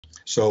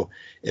So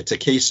it's a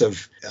case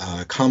of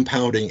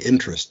compounding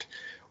interest.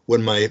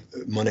 When my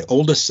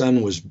oldest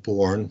son was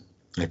born,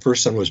 my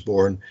first son was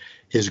born,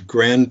 his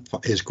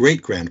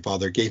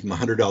great-grandfather gave him a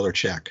 $100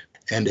 check.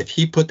 And if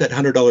he put that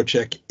 $100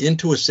 check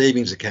into a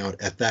savings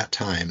account at that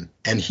time,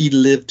 and he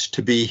lived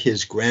to be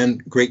his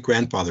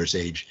great-grandfather's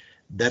age,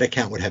 that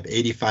account would have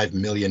 $85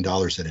 million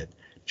in it,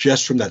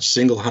 just from that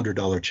single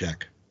 $100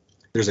 check.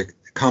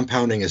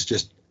 Compounding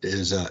is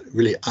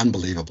really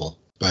unbelievable.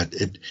 But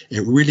it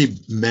really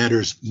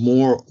matters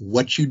more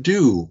what you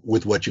do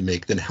with what you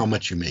make than how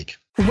much you make.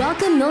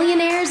 Welcome,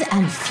 millionaires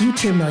and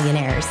future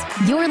millionaires.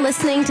 You're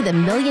listening to the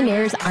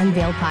Millionaires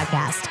Unveiled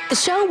podcast, a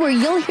show where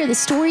you'll hear the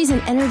stories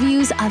and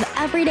interviews of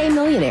everyday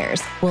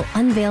millionaires. We'll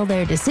unveil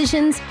their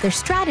decisions, their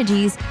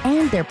strategies,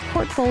 and their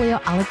portfolio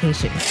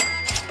allocation.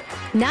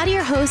 Now to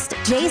your host,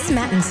 Jace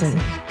Mattinson.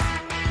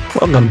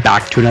 Welcome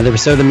back to another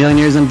episode of the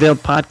Millionaires Unveiled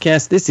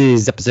podcast. This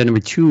is episode number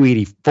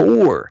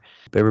 284.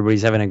 Hope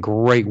everybody's having a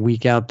great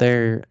week out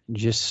there,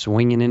 just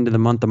swinging into the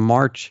month of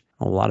March.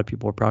 A lot of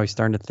people are probably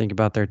starting to think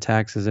about their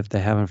taxes if they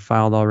haven't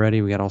filed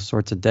already. We got all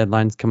sorts of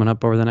deadlines coming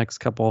up over the next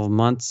couple of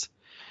months,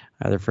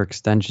 either for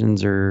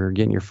extensions or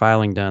getting your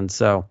filing done.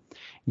 So,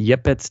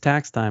 yep, it's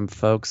tax time,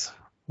 folks.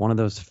 One of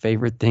those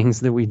favorite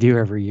things that we do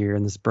every year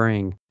in the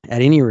spring.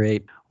 At any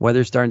rate,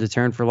 weather's starting to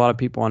turn for a lot of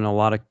people, and a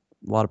lot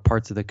of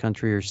parts of the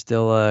country are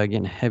still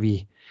getting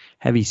heavy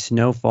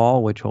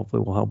snowfall, which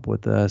hopefully will help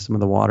with some of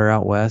the water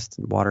out west,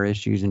 water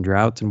issues and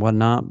droughts and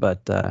whatnot.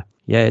 But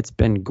yeah, it's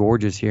been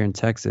gorgeous here in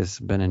Texas.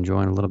 Been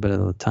enjoying a little bit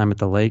of the time at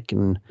the lake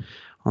and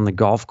on the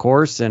golf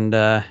course, and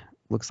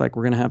looks like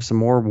we're going to have some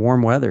more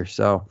warm weather.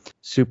 So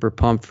super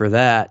pumped for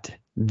that.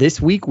 This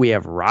week we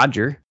have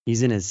Roger.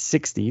 He's in his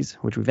 60s,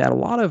 which we've had a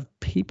lot of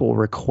people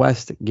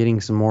request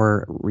getting some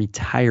more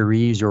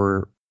retirees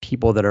or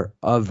people that are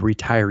of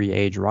retiree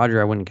age. Roger,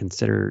 I wouldn't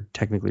consider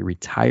technically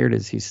retired,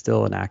 as he's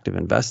still an active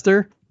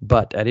investor,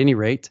 but at any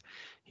rate,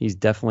 he's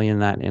definitely in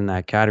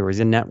that category. He's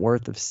a net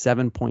worth of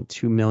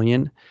 $7.2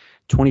 million.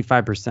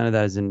 25% of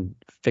that is in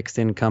fixed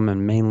income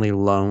and mainly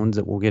loans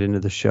that we'll get into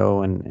the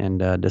show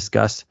and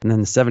discuss. And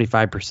then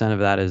 75% of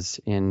that is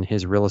in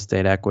his real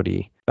estate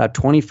equity. About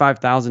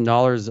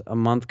 $25,000 a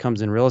month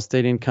comes in real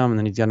estate income, and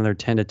then he's got another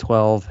 10 to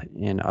 12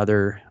 in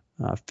other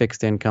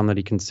fixed income that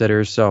he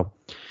considers. So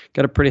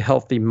got a pretty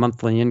healthy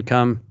monthly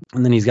income.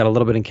 And then he's got a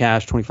little bit in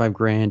cash, 25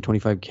 grand,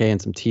 25K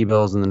and some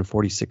T-bills, and then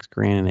 46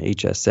 grand in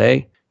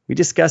HSA. We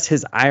discussed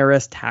his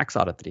IRS tax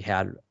audit that he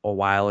had a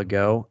while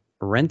ago,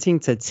 renting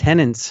to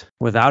tenants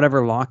without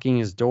ever locking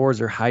his doors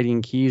or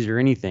hiding keys or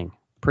anything.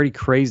 Pretty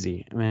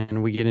crazy.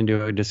 And we get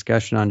into a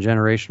discussion on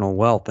generational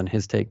wealth and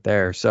his take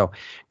there. So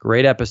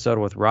great episode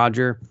with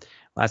Roger.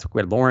 Last week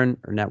we had Lauren.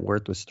 Her net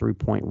worth was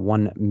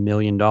 $3.1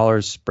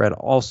 million, spread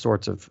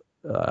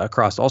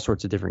across all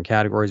sorts of different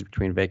categories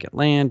between vacant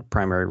land,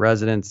 primary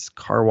residence,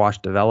 car wash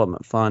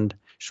development fund,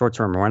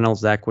 short-term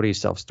rentals equity,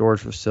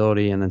 self-storage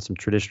facility, and then some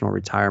traditional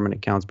retirement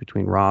accounts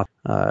between Roth,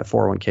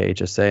 401k,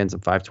 HSA, and some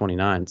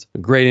 529s. A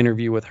great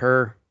interview with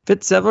her.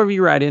 Fit several of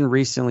you right in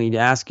recently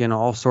asking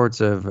all sorts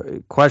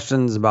of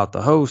questions about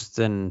the host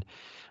and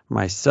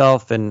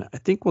myself, and I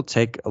think we'll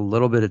take a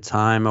little bit of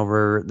time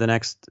over the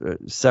next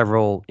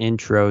several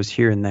intros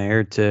here and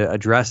there to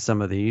address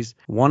some of these.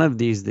 One of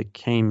these that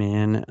came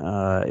in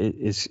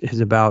is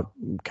about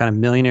kind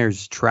of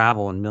millionaires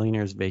travel and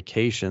millionaires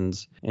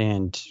vacations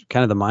and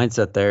kind of the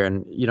mindset there.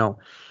 And,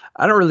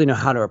 I don't really know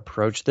how to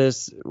approach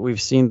this.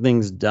 We've seen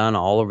things done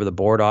all over the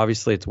board.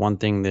 Obviously, it's one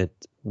thing that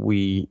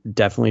we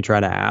definitely try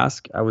to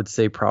ask. I would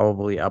say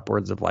probably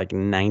upwards of like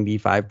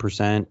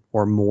 95%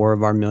 or more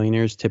of our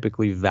millionaires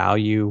typically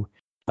value,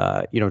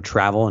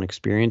 travel and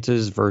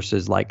experiences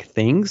versus like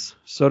things,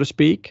 so to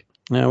speak.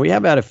 We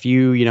have had a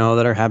few,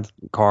 that have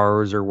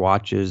cars or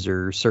watches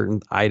or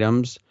certain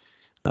items,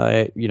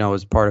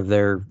 as part of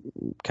their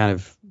kind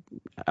of,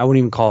 I wouldn't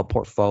even call it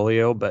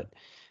portfolio, but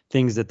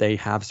things that they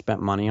have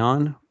spent money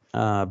on.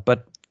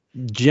 But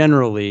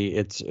generally,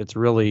 it's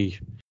really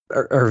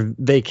or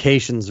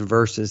vacations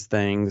versus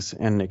things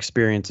and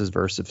experiences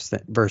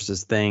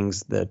versus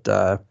things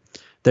that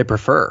they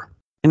prefer.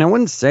 And I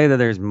wouldn't say that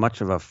there's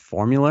much of a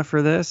formula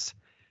for this,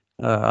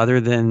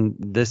 other than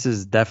this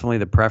is definitely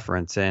the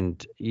preference.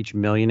 And each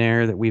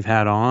millionaire that we've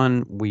had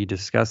on, we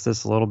discuss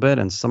this a little bit,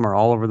 and some are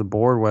all over the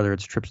board, whether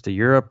it's trips to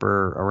Europe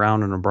or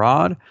around and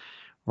abroad,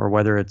 or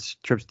whether it's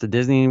trips to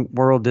Disney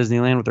World,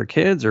 Disneyland with their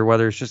kids, or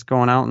whether it's just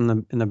going out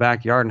in the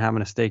backyard and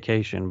having a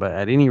staycation. But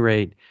at any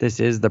rate, this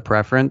is the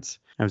preference.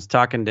 I was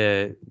talking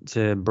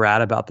to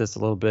Brad about this a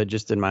little bit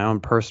just in my own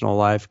personal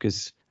life,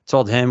 because I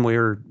told him we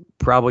were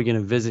probably going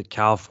to visit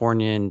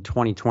California in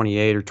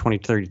 2028 or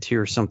 2032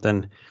 or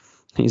something.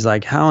 He's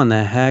like, how in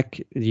the heck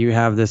do you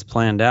have this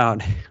planned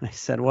out? I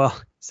said,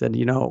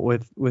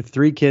 with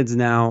 3 kids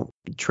now,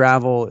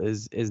 travel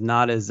is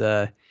not as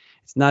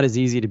it's not as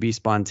easy to be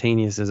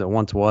spontaneous as it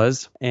once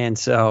was. And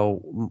so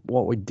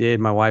what we did,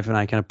 my wife and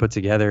I kind of put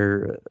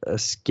together a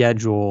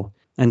schedule.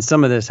 And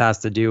some of this has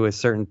to do with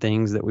certain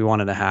things that we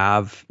wanted to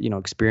have,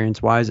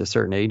 experience-wise at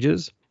certain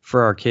ages.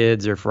 for our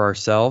kids or for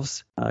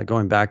ourselves.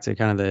 Going back to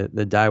kind of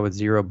the Die with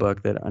Zero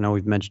book that I know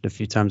we've mentioned a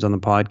few times on the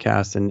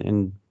podcast,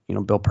 and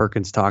Bill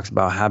Perkins talks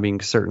about having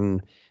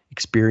certain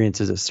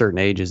experiences at certain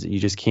ages that you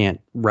just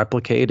can't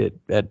replicate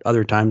at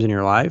other times in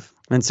your life.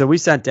 And so we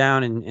sat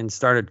down and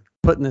started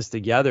putting this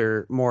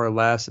together, more or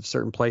less, of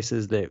certain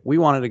places that we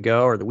wanted to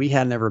go or that we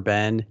had never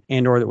been,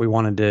 and or that we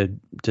wanted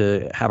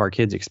to have our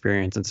kids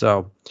experience. And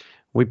so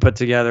we put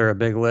together a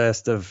big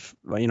list of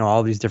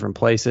all these different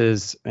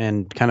places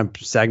and kind of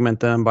segment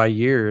them by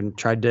year and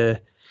tried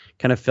to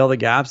kind of fill the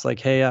gaps, like,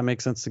 hey, it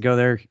makes sense to go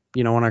there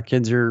when our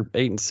kids are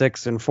 8 and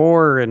 6 and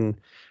 4, and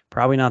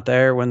probably not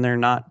there when they're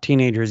not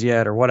teenagers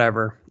yet or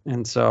whatever.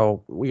 And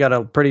so we got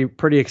a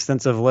pretty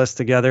extensive list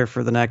together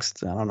for the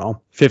next,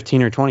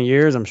 15 or 20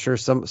 years. I'm sure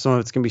some of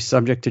it's going to be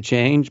subject to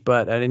change,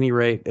 but at any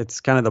rate,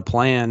 it's kind of the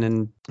plan.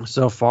 And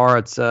so far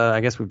it's,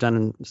 I guess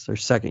it's our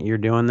second year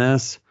doing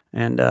this.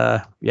 And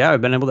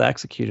I've been able to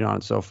execute on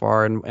it so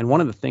far. And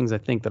one of the things I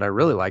think that I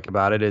really like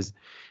about it is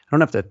I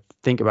don't have to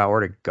think about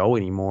where to go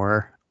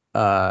anymore,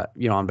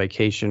 on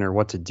vacation or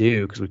what to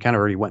do, because we kind of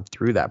already went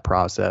through that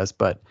process.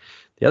 But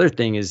the other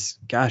thing is,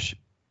 gosh,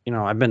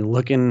 I've been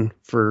looking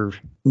for,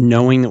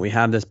 knowing that we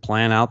have this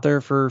plan out there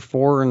for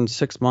 4 and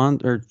 6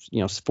 months, or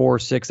 4,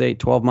 6, 8,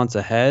 12 months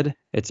ahead.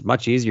 It's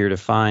much easier to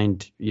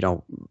find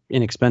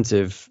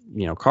inexpensive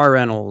car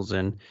rentals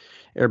and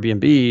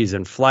Airbnbs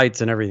and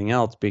flights and everything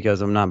else,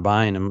 because I'm not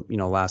buying them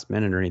last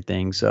minute or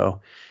anything.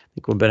 So I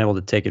think we've been able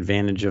to take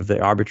advantage of the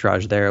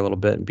arbitrage there a little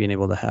bit and being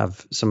able to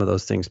have some of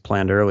those things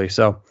planned early.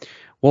 So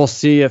we'll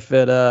see if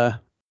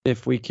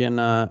we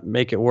can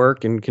make it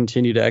work and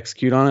continue to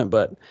execute on it.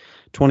 But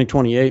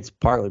 2028 is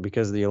partly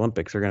because the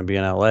Olympics are going to be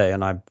in LA,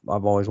 and I've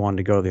always wanted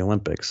to go to the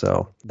Olympics.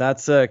 So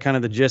that's kind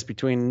of the gist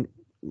between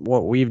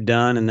what we've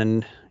done and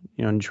then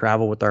and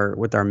travel with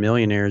our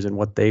millionaires and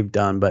what they've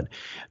done. But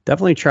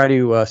definitely try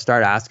to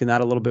start asking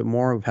that a little bit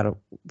more. We've had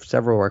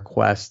several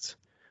requests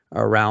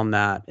around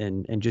that,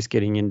 and just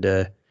getting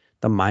into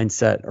the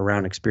mindset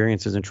around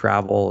experiences and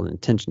travel and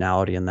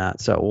intentionality in that.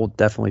 So we'll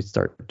definitely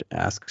start to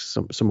ask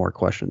some more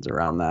questions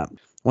around that.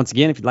 Once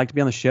again, if you'd like to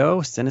be on the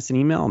show, send us an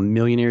email,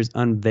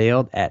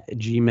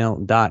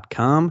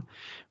 millionairesunveiled@gmail.com. We've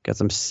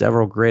got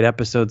several great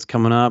episodes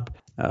coming up.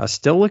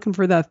 Still looking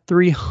for that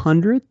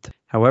 300th.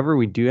 However,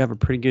 we do have a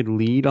pretty good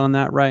lead on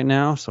that right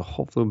now. So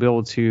hopefully we'll be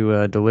able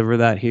to deliver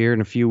that here in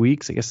a few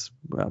weeks, I guess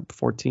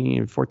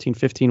 14,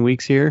 15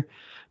 weeks here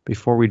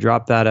before we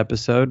drop that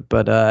episode.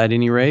 But at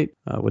any rate,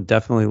 would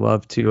definitely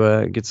love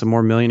to get some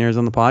more millionaires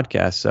on the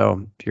podcast.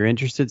 So if you're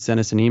interested,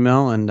 send us an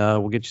email and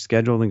we'll get you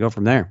scheduled and go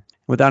from there.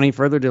 Without any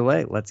further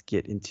delay, let's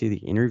get into the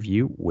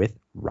interview with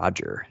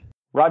Roger.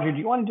 Roger, do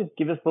you want to just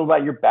give us a little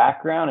about your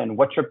background and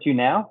what you're up to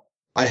now?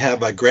 I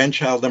have a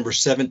grandchild number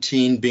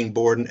 17 being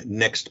born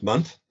next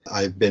month.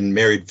 I've been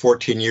married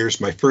 14 years.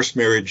 My first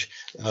marriage,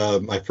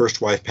 my first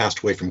wife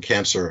passed away from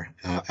cancer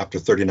after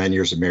 39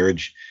 years of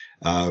marriage.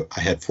 I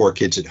had 4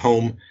 kids at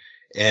home,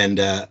 and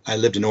I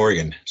lived in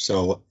Oregon.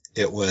 So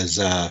it was,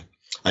 I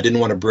didn't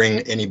want to bring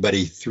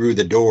anybody through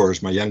the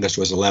doors. My youngest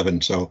was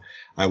 11, so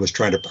I was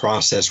trying to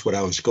process what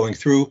I was going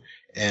through.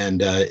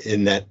 And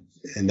in that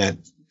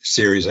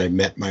series, I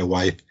met my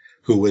wife,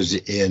 who was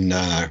in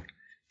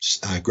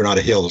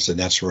Granada Hills, and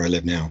that's where I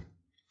live now.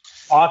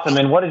 Awesome.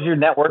 And what is your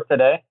net worth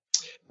today?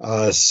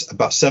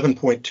 About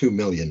 7.2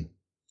 million.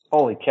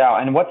 Holy cow.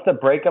 And what's the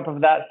breakup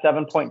of that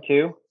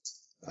 7.2?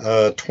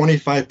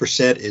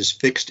 25% is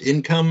fixed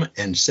income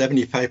and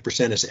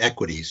 75% is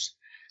equities.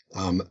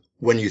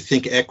 When you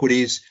think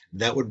equities,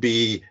 that would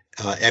be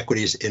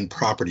equities in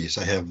properties.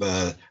 I have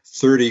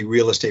 30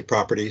 real estate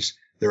properties.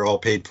 They're all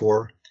paid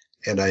for.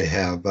 And I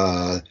have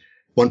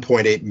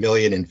 1.8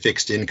 million in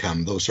fixed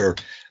income. Those are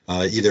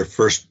either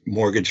first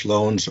mortgage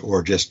loans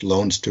or just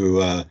loans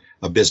to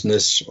a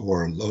business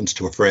or loans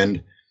to a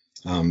friend.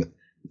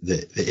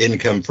 The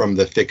income from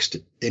the fixed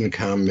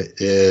income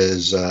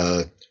is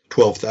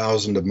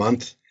 $12,000 a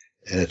month,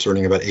 and it's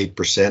earning about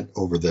 8%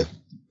 over the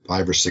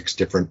 5 or 6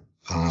 different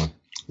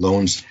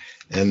loans.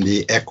 And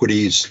the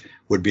equities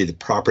would be the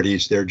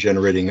properties. They're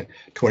generating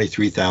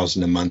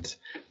 $23,000 a month.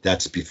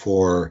 That's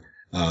before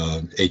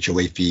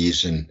HOA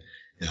fees and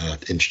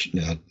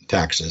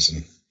taxes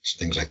and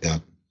things like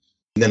that.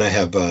 And then I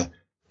have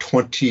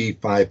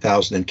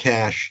 $25,000 in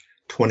cash,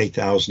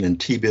 $20,000 in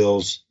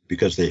T-bills,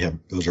 because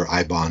those are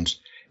I-bonds,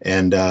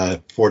 and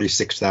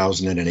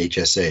 $46,000 in an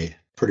HSA.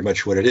 Pretty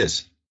much what it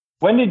is.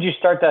 When did you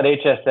start that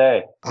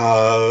HSA?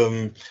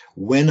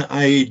 When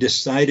I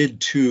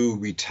decided to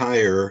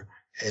retire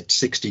at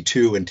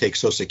 62 and take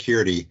Social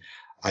Security,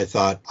 I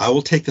thought I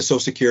will take the Social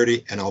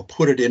Security and I'll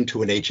put it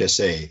into an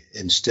HSA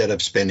instead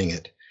of spending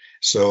it.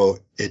 So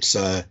it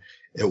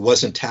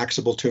wasn't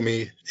taxable to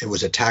me. It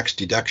was a tax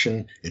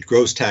deduction. It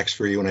grows tax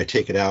free when I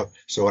take it out.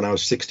 So when I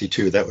was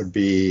 62, that would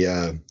be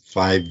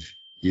 5.5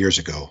 years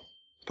ago.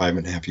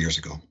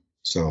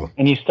 So.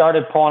 And you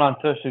started pulling on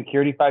Social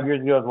Security 5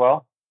 years ago as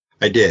well?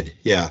 I did,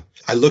 yeah.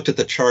 I looked at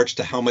the charts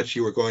to how much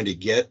you were going to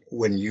get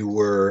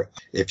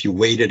if you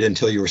waited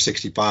until you were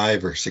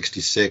 65 or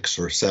 66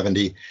 or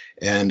 70,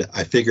 and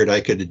I figured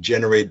I could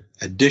generate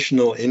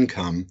additional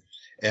income,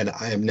 and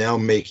I am now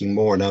making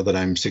more. Now that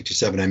I'm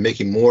 67, I'm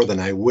making more than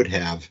I would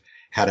have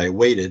had I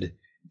waited.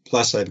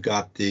 Plus, I've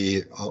got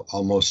the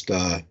almost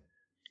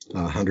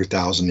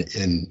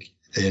 100,000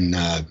 in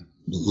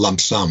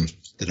lump sum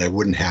that I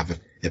wouldn't have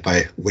if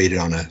I waited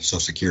on a Social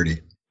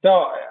Security.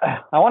 So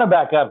I want to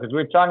back up because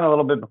we were talking a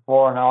little bit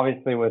before, and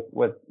obviously with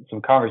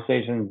some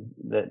conversations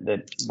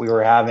that we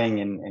were having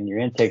in your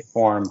intake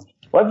form.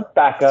 Let's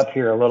back up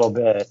here a little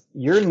bit.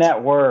 Your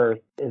net worth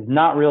is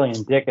not really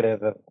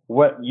indicative of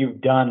what you've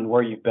done,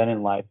 where you've been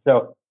in life.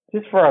 So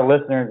just for our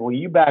listeners, will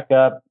you back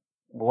up?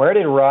 Where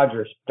did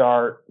Roger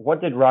start? What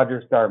did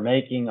Roger start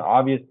making?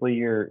 Obviously,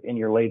 you're in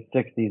your late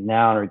 60s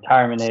now, in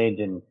retirement age,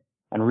 and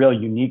real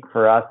unique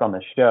for us on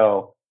the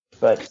show.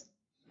 But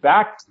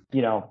back,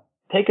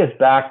 take us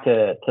back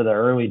to the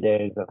early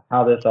days of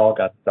how this all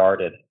got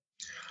started.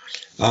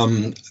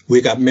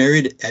 We got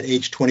married at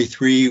age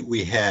 23.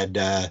 We had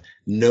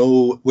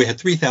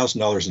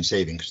 $3,000 in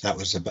savings.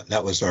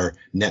 That was our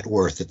net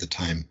worth at the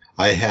time.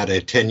 I had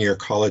a 10-year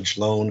college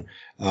loan.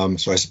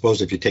 So I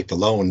suppose if you take the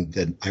loan,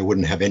 then I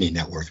wouldn't have any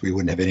net worth. We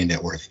wouldn't have any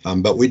net worth.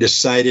 But we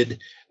decided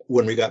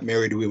when we got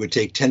married, we would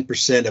take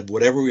 10% of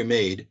whatever we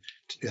made,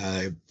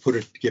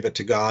 give it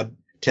to God,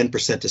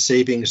 10% to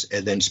savings,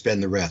 and then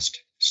spend the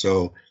rest.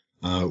 So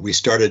we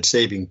started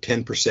saving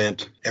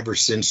 10% ever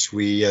since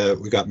we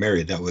got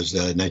married. That was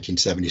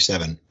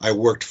 1977. I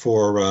worked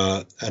for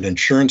an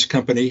insurance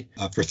company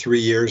for 3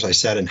 years. I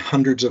sat in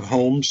hundreds of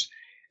homes,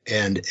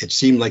 and it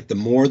seemed like the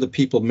more the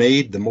people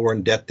made, the more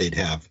in debt they'd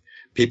have.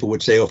 People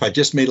would say, if I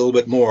just made a little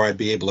bit more, I'd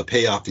be able to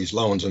pay off these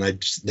loans. And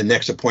the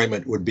next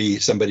appointment would be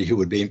somebody who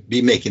would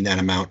be making that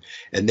amount.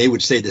 And they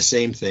would say the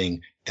same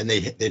thing, and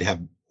they'd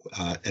have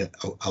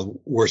a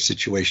worse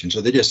situation.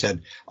 So they just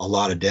had a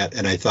lot of debt.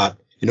 And I thought,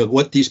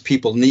 what these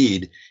people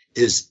need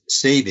is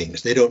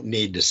savings. They don't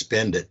need to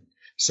spend it.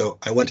 So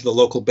I went to the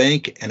local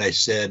bank and I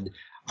said,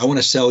 I want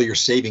to sell your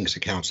savings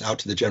accounts out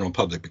to the general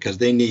public because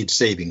they need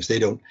savings.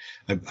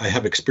 I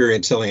have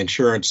experience selling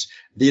insurance.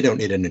 They don't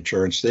need an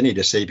insurance. They need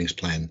a savings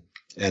plan.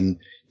 And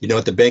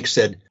what the bank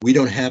said, we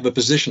don't have a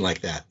position like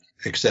that,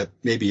 except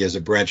maybe as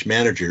a branch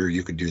manager,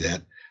 you could do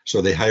that.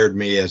 So they hired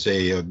me as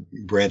a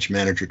branch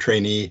manager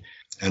trainee,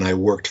 and I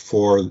worked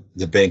for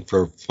the bank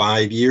for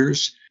 5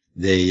 years.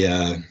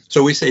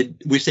 So we save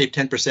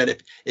 10%.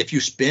 If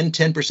you spend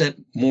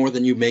 10% more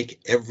than you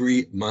make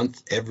every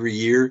month, every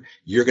year,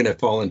 you're going to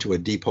fall into a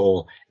deep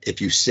hole.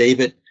 If you save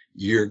it,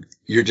 you're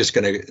just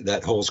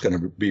that hole's going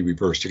to be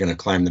reversed. You're going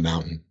to climb the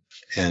mountain.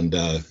 And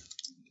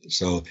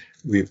so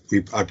we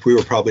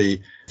were probably,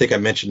 I think I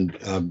mentioned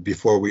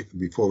before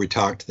we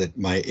talked that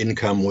my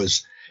income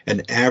was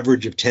an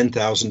average of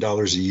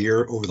 $10,000 a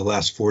year over the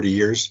last 40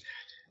 years.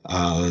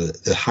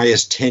 The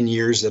highest 10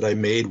 years that I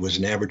made was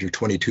an average of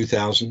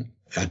 $22,000.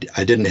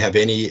 I didn't have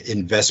any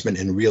investment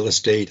in real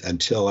estate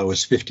until I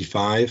was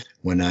 55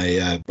 when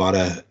I bought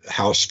a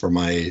house for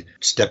my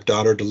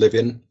stepdaughter to live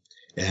in.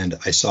 And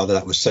I saw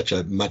that was such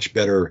a much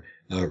better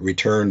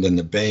return than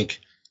the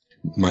bank.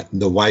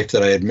 The wife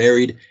that I had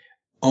married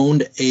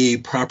owned a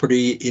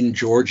property in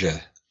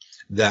Georgia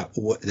that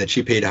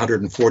she paid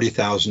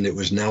 $140,000. It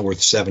was now worth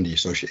 $70,000.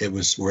 So it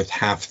was worth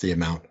half the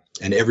amount.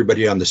 And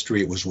everybody on the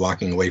street was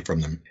walking away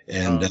from them.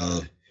 And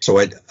so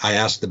I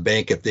asked the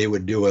bank if they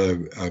would do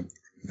a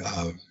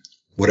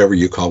whatever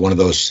you call one of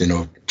those,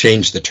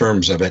 change the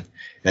terms of it.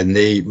 And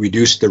they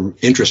reduced the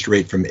interest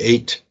rate from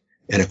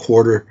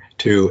 8.25%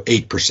 to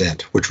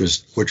 8%, which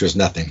was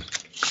nothing.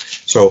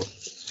 So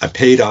I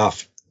paid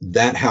off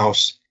that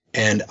house,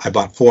 and I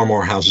bought 4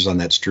 more houses on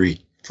that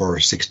street for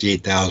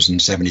 $68,000,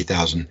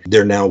 $70,000.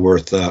 They're now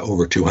worth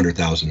over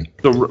 $200,000.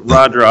 So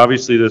Roger,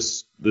 obviously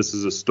this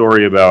is a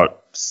story about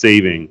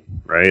saving,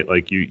 right?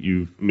 Like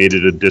you've made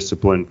it a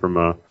discipline from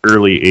a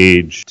early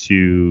age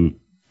to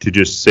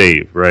just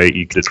save, right?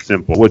 It's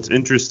simple. What's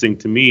interesting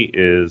to me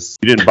is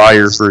you didn't buy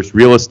your first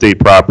real estate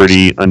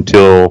property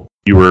until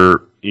you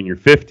were in your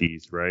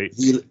 50s, right?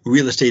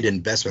 Real estate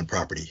investment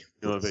property.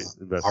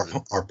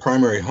 Our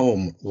primary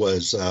home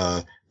was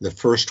the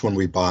first one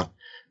we bought.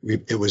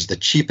 It was the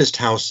cheapest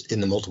house in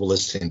the multiple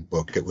listing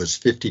book. It was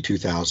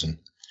 $52,000.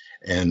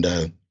 And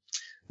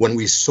when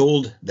we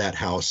sold that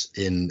house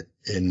in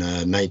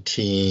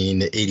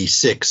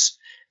 1986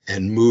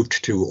 and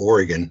moved to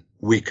Oregon,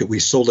 we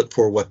sold it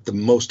for what the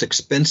most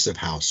expensive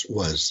house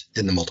was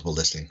in the multiple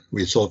listing.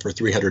 We sold it for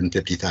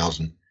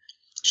 $350,000.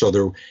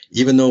 So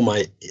even though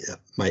my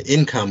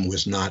income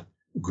was not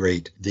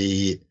great,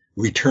 the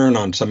return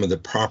on some of the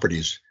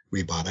properties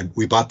we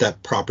bought a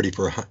property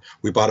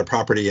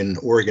in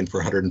Oregon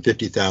for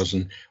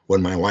 $150,000.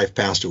 When my wife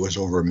passed, it was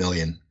over $1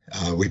 million.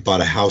 We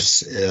bought a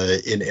house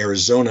in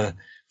Arizona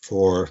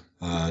for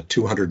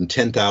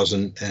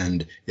 $210,000,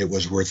 and it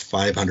was worth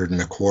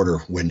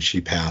 $525,000 when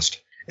she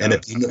passed. And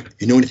if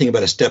you know anything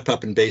about a step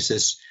up in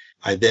basis,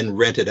 I then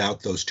rented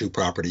out those 2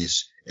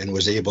 properties and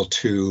was able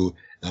to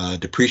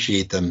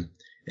depreciate them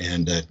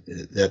and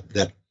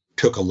that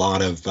took a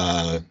lot of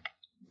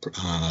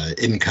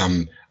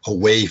income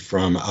away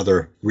from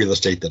other real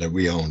estate that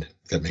we owned.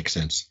 If that makes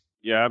sense.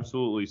 Yeah,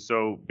 absolutely.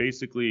 So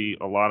basically,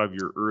 a lot of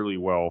your early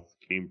wealth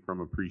came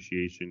from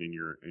appreciation in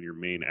your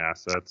main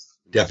assets.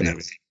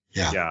 Definitely.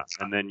 Yeah. Yeah,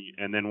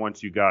 and then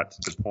once you got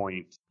to the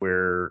point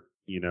where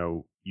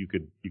you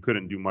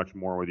couldn't do much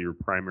more with your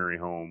primary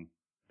home,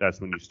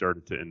 that's when you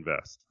started to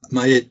invest.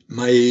 My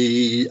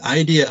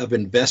idea of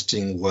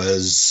investing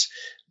was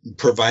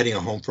providing a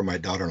home for my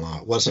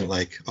daughter-in-law. It wasn't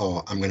like,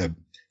 oh, I'm gonna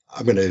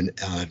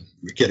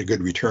get a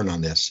good return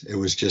on this. It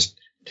was just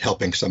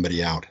helping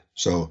somebody out.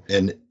 So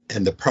and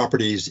the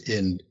properties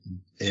in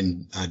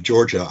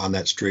Georgia on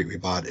that street we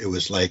bought, it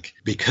was like,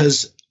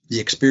 because the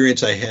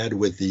experience I had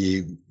with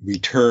the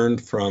return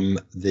from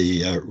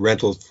the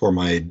rental for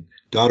my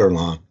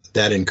daughter-in-law,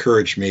 that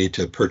encouraged me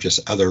to purchase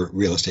other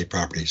real estate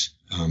properties.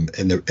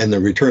 And the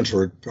returns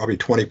were probably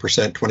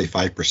 20%,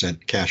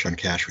 25% cash on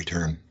cash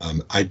return.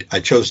 I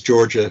chose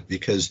Georgia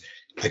because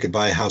I could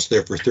buy a house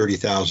there for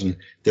 $30,000.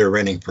 They're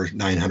renting for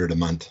 $900 a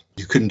month.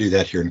 You couldn't do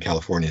that here in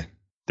California.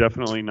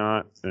 Definitely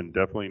not, and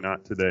definitely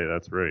not today.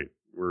 That's right.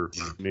 We're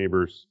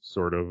neighbors,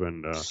 sort of,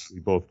 and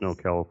we both know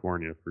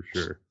California for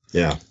sure.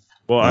 Yeah.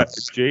 Well,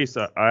 Jace,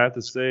 I have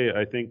to say,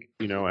 I think,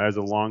 as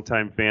a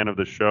longtime fan of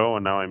the show,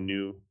 and now I'm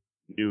new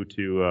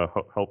to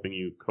helping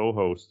you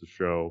co-host the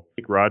show, I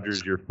think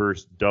Roger's your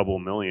first double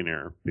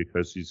millionaire,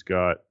 because he's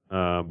got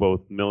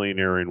both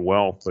millionaire in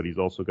wealth, but he's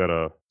also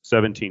got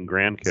 17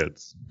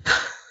 grandkids.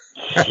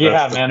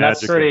 Yeah, man,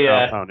 that's pretty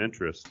compound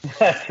interest.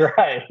 That's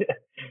right.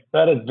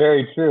 That is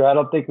very true. I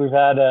don't think we've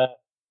had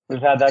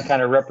that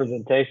kind of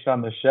representation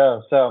on the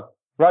show. So,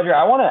 Roger,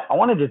 I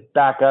want to just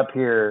back up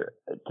here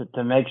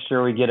to make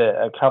sure we get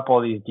a couple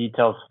of these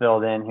details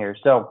filled in here.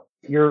 So,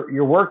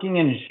 you're working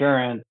in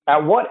insurance.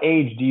 At what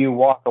age do you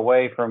walk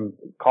away from,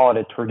 call it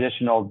a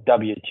traditional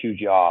W-2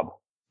 job?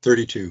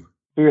 32.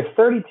 So you're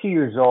 32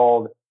 years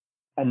old,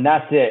 and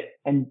that's it.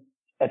 And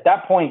at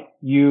that point,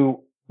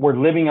 you were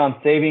living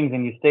on savings,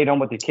 and you stayed home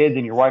with the kids,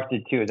 and your wife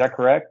did too. Is that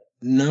correct?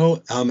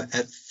 No.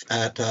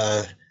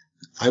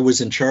 I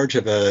was in charge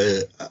of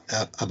a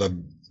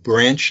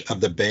branch of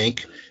the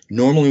bank.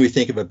 Normally, we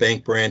think of a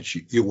bank branch,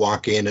 you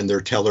walk in and there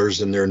are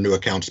tellers and there are new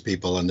accounts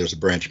people and there's a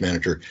branch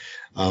manager.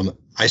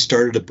 I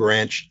started a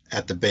branch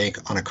at the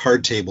bank on a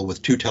card table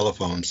with 2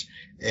 telephones,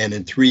 and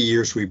in 3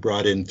 years we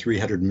brought in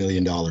 $300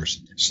 million.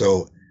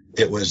 So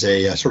it was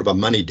a sort of a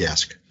money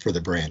desk for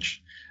the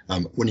branch.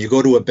 When you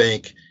go to a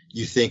bank,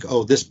 you think,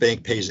 oh, this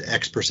bank pays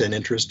X percent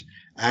interest.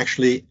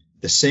 Actually,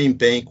 the same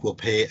bank will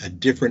pay a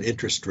different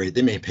interest rate.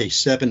 They may pay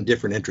 7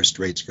 different interest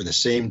rates for the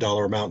same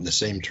dollar amount in the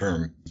same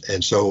term.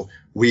 And so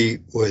we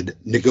would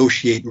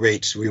negotiate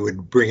rates. We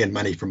would bring in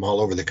money from all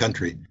over the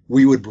country.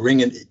 We would bring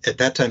in, at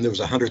that time, there was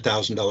a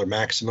 $100,000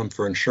 maximum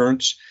for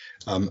insurance.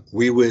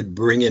 We would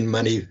bring in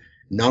money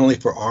not only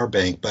for our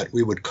bank, but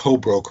we would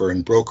co-broker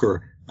and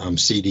broker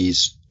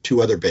CDs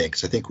to other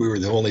banks. I think we were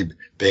the only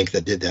bank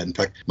that did that. In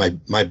fact,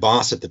 my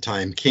boss at the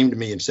time came to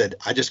me and said,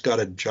 I just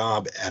got a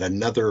job at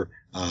another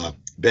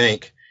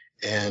bank,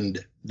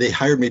 and they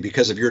hired me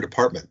because of your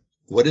department.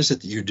 What is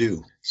it that you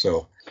do?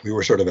 So we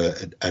were sort of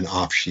an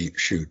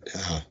offshoot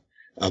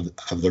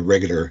of the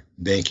regular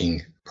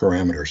banking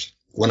parameters.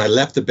 When I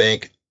left the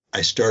bank,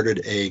 I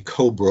started a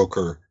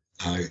co-broker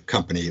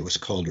company. It was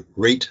called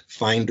Rate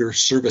Finder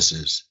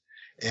Services.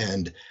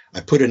 And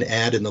I put an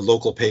ad in the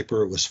local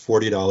paper. It was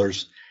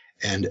 $40.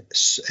 And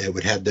it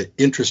would have the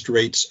interest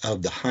rates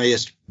of the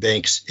highest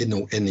banks in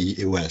the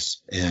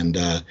U.S. And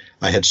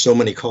I had so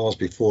many calls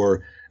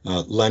before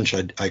lunch,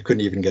 I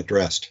couldn't even get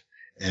dressed.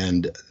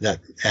 And that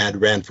ad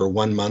ran for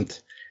 1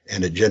 month,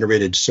 and it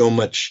generated so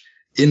much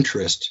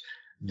interest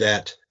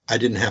that I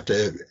didn't have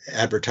to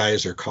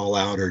advertise or call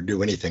out or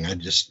do anything. I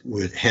just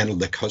would handle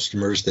the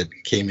customers that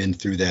came in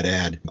through that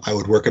ad. I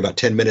would work about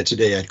 10 minutes a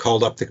day. I'd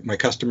call up my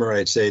customer.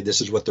 I'd say,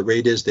 this is what the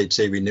rate is. They'd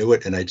say, renew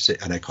it. And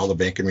I'd call the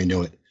bank and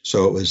renew it.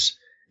 So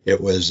there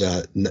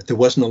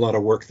wasn't a lot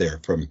of work there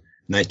from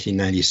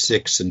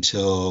 1996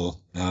 until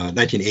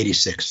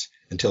 1986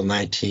 until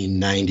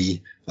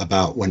 1990,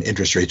 about when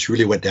interest rates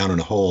really went down in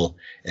a hole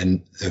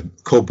and the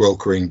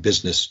co-brokering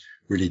business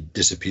really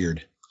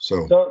disappeared.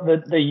 So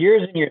the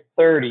years in your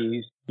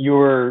 30s, you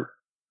were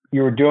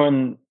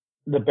doing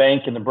the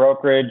bank and the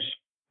brokerage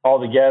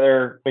all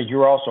together, but you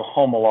were also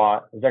home a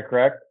lot. Is that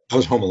correct? I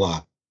was home a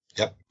lot.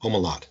 Yep, home a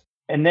lot.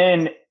 And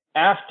then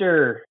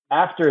after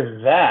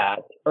that,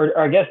 or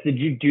I guess, did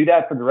you do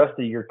that for the rest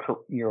of your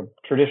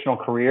traditional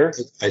career?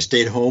 I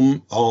stayed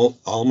home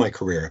all my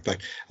career. In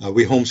fact,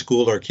 we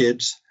homeschooled our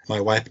kids. My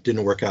wife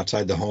didn't work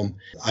outside the home.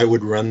 I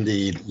would run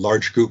the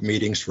large group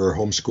meetings for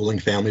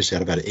homeschooling families. We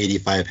had about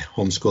 85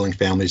 homeschooling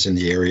families in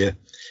the area.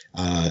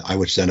 I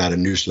would send out a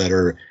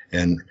newsletter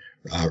and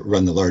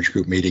run the large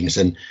group meetings.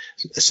 And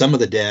some of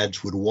the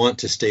dads would want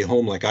to stay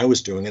home like I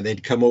was doing, and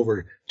they'd come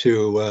over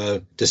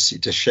to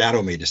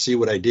shadow me, to see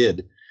what I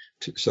did,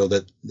 so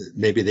that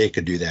maybe they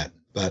could do that.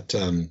 But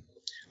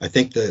I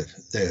think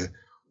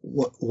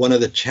one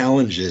of the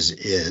challenges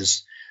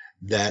is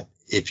that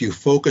if you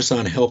focus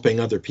on helping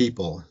other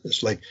people,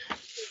 it's like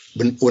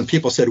when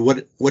people said,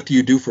 what do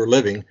you do for a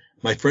living?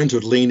 My friends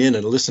would lean in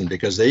and listen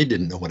because they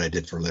didn't know what I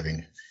did for a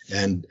living.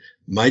 And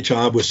my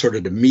job was sort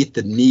of to meet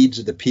the needs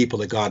of the people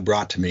that God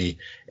brought to me.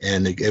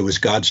 And it was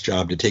God's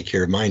job to take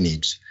care of my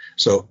needs.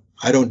 So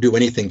I don't do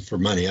anything for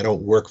money. I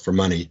don't work for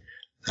money.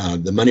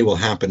 The money will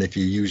happen if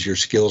you use your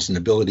skills and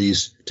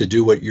abilities to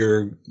do what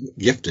you're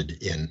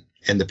gifted in.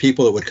 And the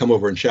people that would come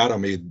over and shout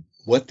on me,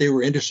 what they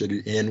were interested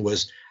in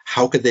was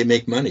how could they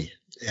make money?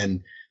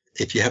 And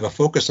if you have a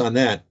focus on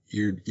that,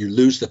 you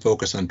lose the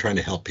focus on trying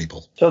to help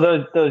people. So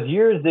those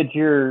years that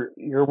you're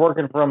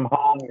working from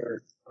home,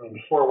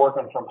 before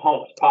working from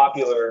home was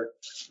popular,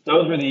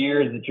 those were the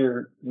years that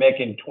you're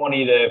making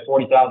 $20,000 to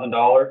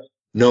 $40,000.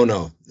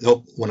 No.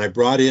 When I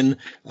brought in,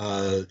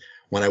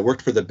 when I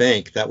worked for the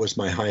bank, that was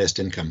my highest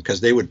income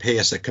because they would pay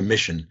us a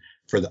commission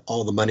for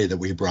all the money that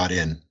we brought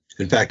in.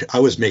 In fact, I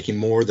was making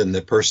more than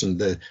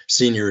the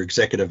senior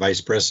executive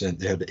vice president.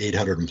 They had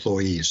 800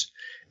 employees.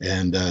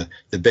 And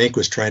the bank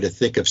was trying to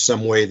think of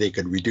some way they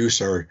could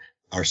reduce our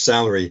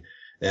salary.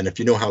 And if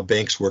you know how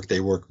banks work, they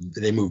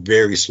move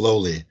very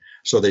slowly.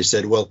 So they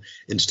said, well,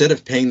 instead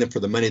of paying them for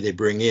the money they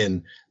bring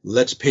in,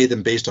 let's pay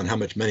them based on how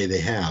much money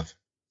they have.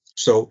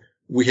 So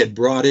we had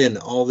brought in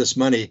all this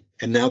money,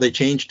 and now they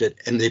changed it,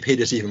 and they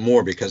paid us even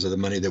more because of the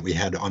money that we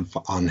had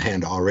on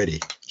hand already.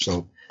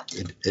 So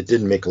it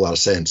didn't make a lot of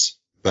sense,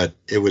 but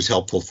it was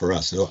helpful for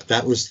us. So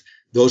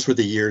those were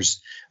the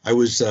years. I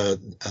was a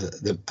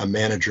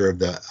manager of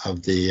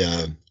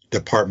the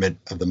department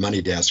of the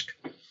money desk,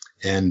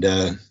 and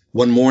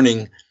one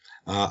morning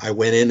I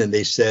went in and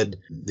they said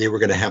they were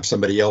going to have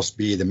somebody else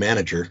be the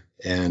manager,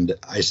 and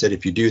I said,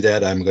 if you do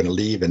that, I'm going to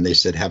leave. And they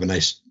said, have a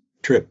nice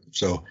trip.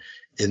 So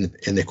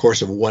in the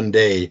course of one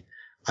day,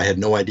 I had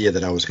no idea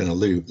that I was going to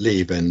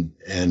leave, and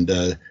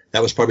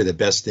that was probably the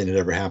best thing that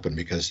ever happened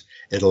because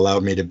it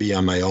allowed me to be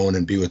on my own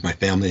and be with my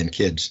family and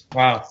kids.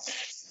 Wow.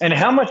 And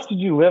how much did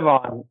you live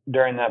on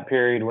during that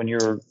period when you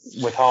were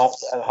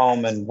at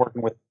home and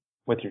working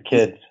with your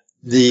kids?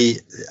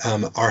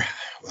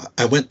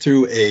 I went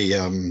through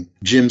a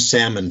Jim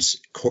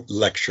Salmon's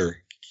lecture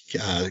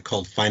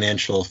called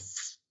Financial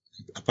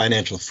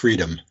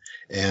Freedom,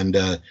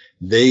 and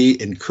they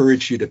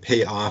encourage you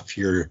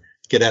to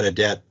get out of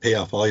debt, pay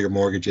off all your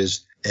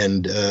mortgages.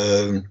 And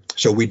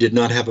so we did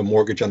not have a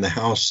mortgage on the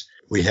house.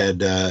 We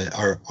had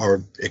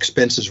our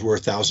expenses were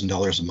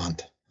 $1,000 a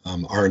month.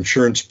 Our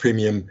insurance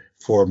premium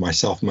for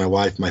myself and my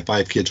wife, my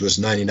 5 kids, was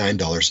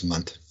 $99 a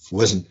month.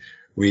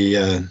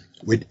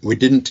 We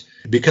didn't,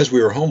 because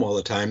we were home all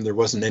the time, there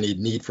wasn't any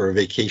need for a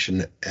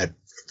vacation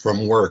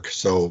from work.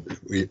 So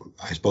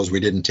I suppose we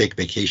didn't take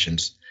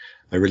vacations.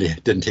 I really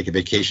didn't take a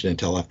vacation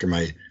until after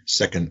my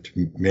second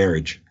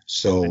marriage.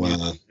 So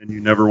and you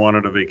never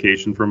wanted a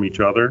vacation from each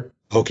other?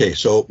 Okay,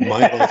 so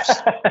my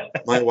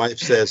wife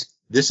says,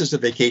 this is a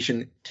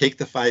vacation, take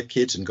the 5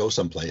 kids and go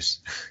someplace.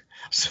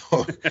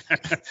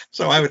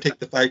 So I would take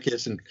the 5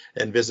 kids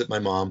and visit my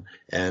mom,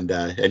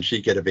 and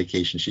she'd get a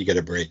vacation, she'd get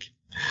a break.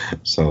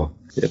 So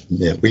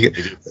yeah, I get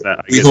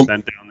sent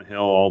down the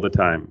hill all the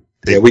time.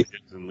 Take the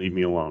kids and leave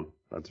me alone.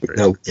 That's great.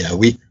 No, yeah,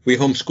 we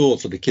homeschooled,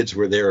 so the kids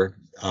were there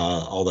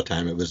all the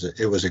time. It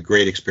was a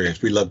great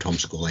experience. We loved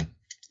homeschooling.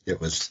 It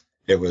was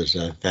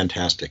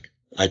fantastic.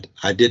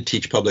 I did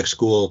teach public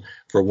school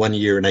for 1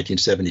 year in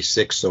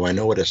 1976, so I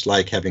know what it's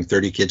like having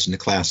 30 kids in the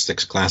class,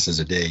 6 classes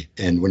a day.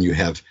 And when you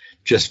have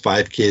just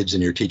 5 kids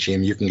and you're teaching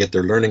them, you can get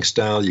their learning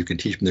style, you can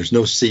teach them, there's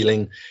no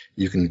ceiling,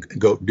 you can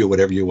go do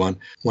whatever you want.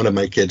 One of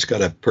my kids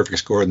got a perfect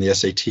score in the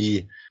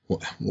SAT.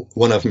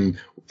 One of them,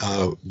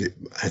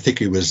 I think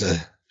he was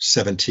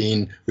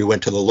 17, we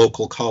went to the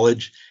local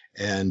college,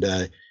 and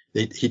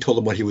he told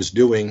them what he was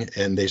doing,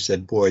 and they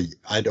said, boy,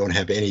 I don't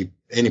have any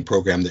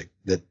program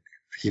that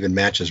even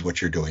matches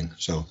what you're doing.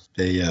 So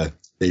they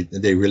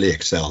really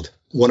excelled.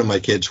 One of my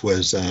kids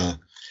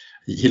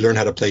he learned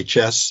how to play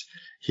chess.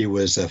 He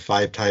was a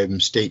 5-time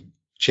state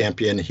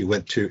champion. He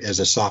went to, as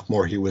a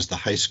sophomore, he was the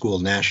high school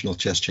national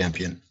chess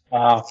champion.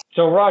 Wow.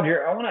 So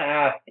Roger, I want to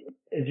ask,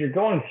 as you're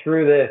going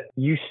through this,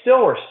 you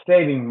still were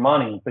saving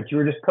money, but you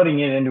were just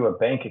putting it into a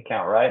bank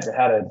account, right? That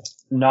had a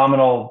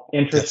nominal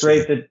interest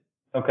rate.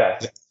 Okay.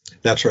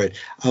 That's right.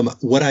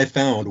 What I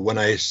found when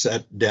I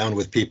sat down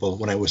with people,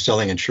 when I was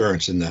selling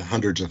insurance in the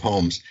hundreds of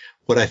homes,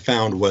 what I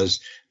found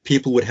was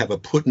people would have a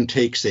put and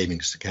take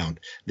savings account.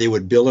 They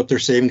would build up their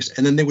savings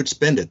and then they would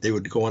spend it. They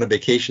would go on a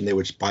vacation. They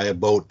would buy a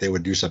boat. They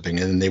would do something,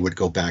 and then they would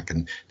go back,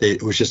 and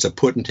it was just a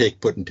put and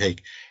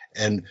take.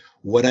 And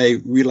what I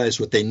realized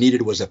what they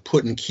needed was a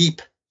put and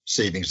keep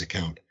savings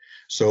account.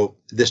 So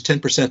this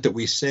 10% that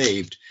we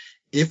saved,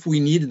 if we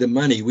needed the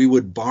money, we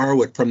would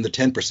borrow it from the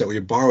 10%. We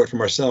would borrow it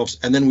from ourselves,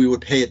 and then we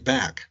would pay it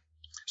back.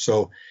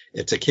 So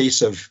it's a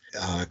case of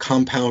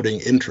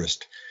compounding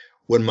interest.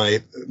 When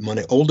my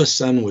oldest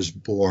son was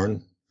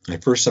born, my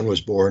first son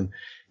was born,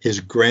 his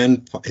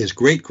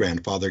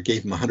great-grandfather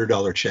gave him a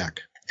 $100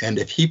 check. And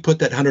if he put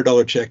that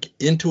 $100 check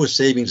into a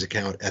savings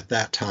account at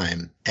that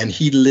time, and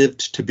he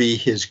lived to be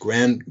his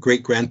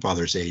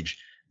great-grandfather's age,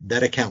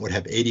 that account would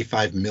have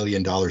 $85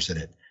 million in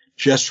it.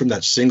 just from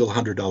that single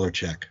 $100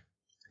 check.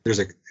 There's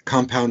a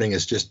compounding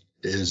is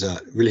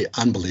really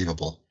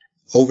unbelievable.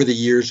 Over the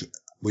years,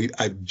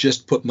 I've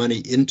just put money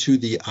into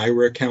the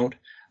IRA account.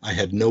 I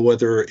had no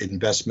other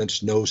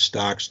investments, no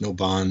stocks, no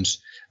bonds,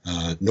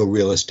 no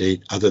real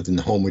estate other than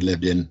the home we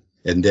lived in.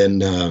 And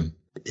then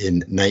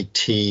in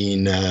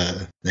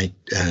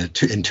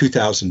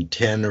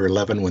 2010 or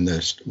 11, when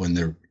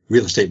the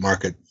real estate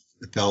market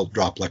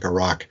dropped like a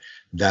rock,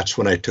 that's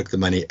when I took the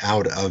money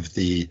out of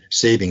the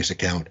savings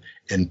account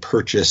and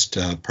purchased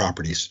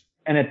properties.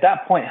 And at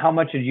that point, how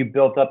much had you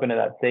built up into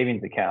that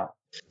savings account?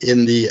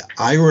 In the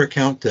IRA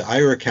account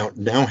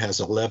now has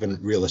 11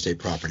 real estate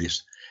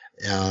properties,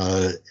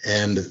 and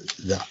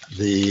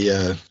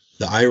the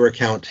IRA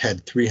account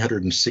had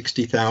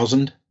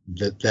 360,000.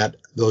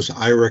 Those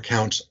IRA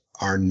accounts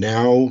are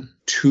now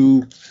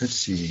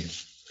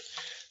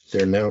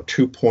they're now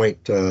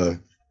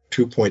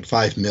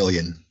 2.5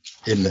 million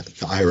in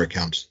the IRA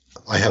accounts.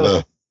 I have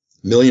 $1.5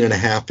 million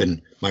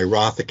in my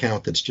Roth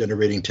account that's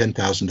generating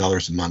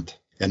 $10,000 a month,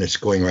 and it's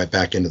going right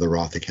back into the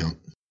Roth account.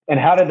 And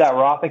how did that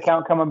Roth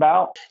account come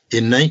about?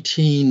 In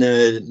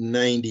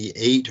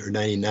 1998 or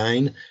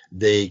 99,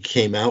 they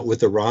came out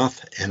with the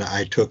Roth, and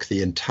I took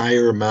the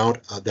entire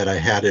amount that I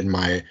had in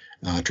my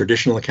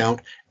traditional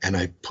account, and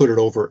I put it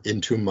over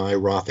into my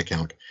Roth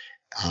account.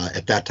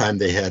 At that time,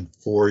 they had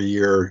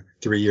 3-year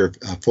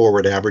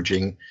forward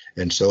averaging,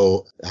 and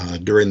so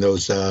during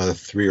those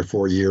 3 or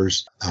 4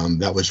 years,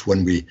 that was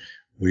when we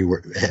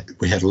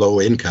had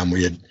low income.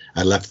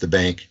 I left the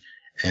bank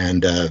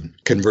and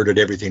converted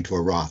everything to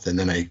a Roth, and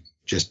then I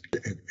just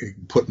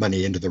put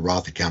money into the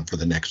Roth account for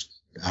the next,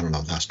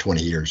 last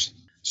 20 years.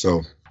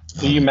 So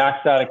you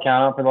maxed that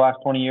account out for the last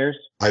 20 years?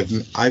 I've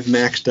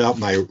maxed out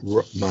my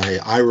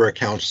IRA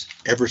accounts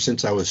ever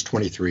since I was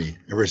 23,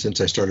 ever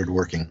since I started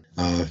working.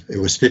 It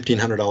was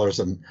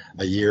 $1,500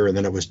 a year, and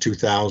then it was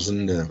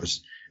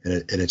 $2,000,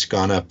 and it's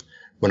gone up.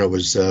 When it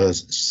was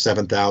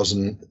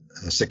 $7,000,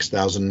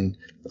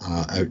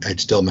 $6,000, I'd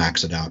still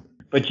max it out.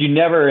 But you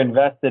never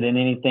invested in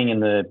anything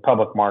in the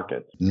public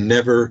market?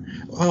 Never.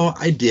 Oh,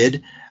 I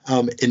did.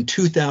 In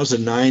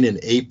 2009, in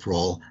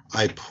April,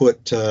 I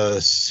put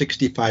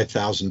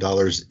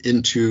 $65,000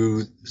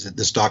 into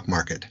the stock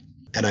market,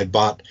 and I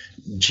bought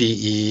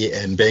GE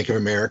and Bank of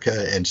America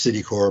and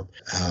Citicorp,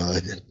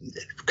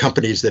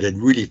 companies that had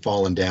really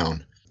fallen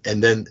down.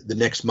 And then the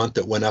next month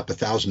it went up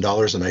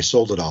 $1,000, and I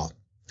sold it all.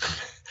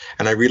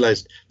 And I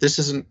realized this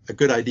isn't a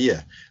good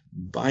idea.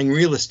 Buying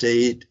real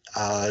estate,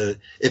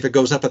 if it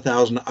goes up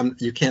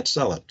 $1,000, you can't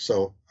sell it.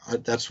 So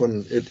that's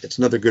when it's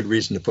another good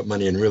reason to put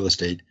money in real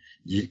estate.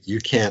 You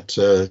can't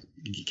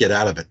get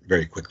out of it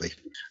very quickly.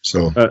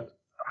 So,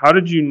 how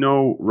did you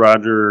know,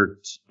 Roger?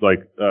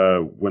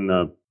 When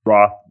the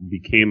Roth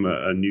became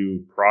a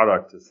new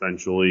product,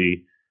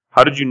 essentially,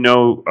 how did you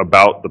know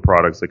about the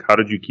products? Like, how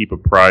did you keep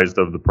apprised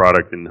of the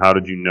product, and how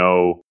did you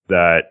know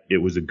that it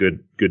was a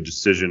good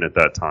decision at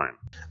that time?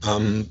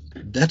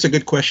 That's a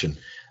good question.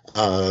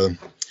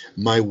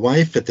 My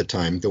wife at the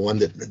time, the one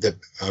that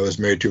I was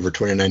married to for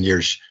 29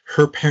 years,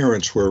 her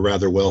parents were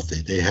rather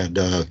wealthy. They had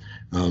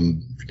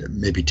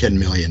maybe 10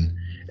 million.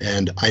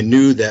 And I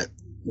knew that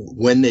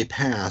when they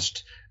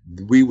passed,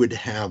 we would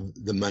have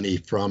the money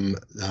from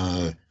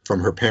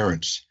her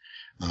parents.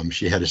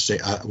 She had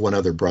one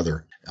other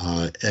brother.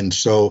 And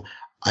so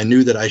I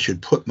knew that I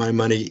should put my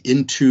money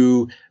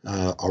into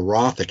a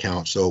Roth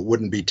account so it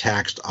wouldn't be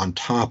taxed on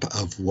top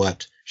of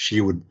what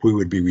we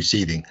would be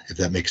receiving, if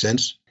that makes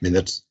sense. I mean,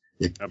 that's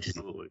it.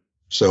 Absolutely.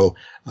 So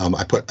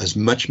I put as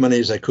much money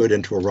as I could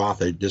into a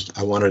Roth. I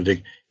wanted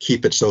to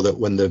keep it so that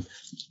when the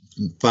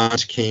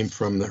funds came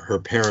from her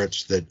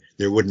parents, that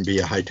there wouldn't be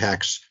a high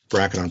tax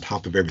bracket on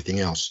top of everything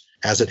else.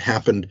 As it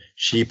happened,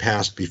 she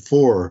passed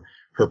before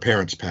her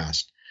parents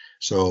passed,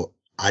 so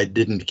I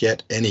didn't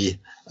get any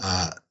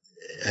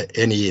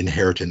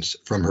inheritance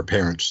from her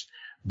parents.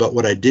 But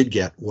what I did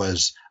get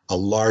was a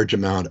large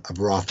amount of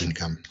Roth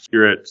income.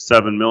 You're at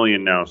 $7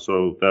 million now,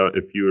 so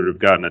if you would have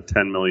gotten a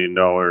 $10 million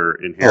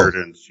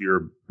inheritance, you're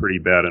a pretty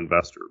bad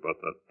investor. But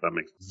that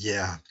makes sense.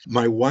 Yeah,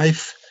 my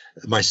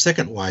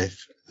second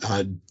wife,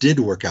 did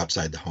work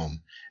outside the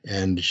home,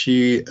 and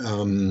she,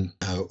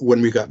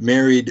 when we got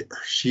married,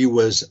 she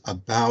was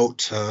about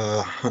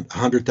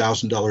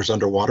 $100,000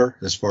 underwater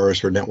as far as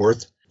her net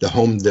worth. The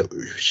home that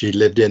she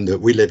lived in, that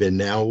we live in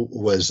now,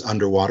 was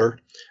underwater.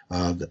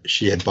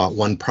 She had bought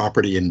one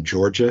property in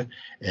Georgia,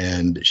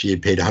 and she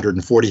had paid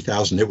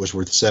 $140,000. It was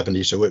worth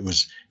 $70,000, so it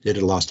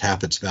had lost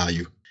half its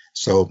value.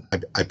 So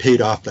I paid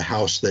off the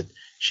house that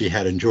she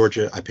had in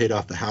Georgia. I paid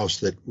off the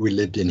house that we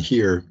lived in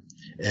here,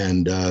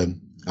 and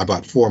I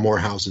bought 4 more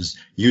houses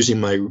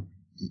using my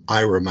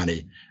IRA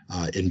money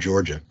in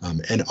Georgia.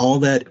 And all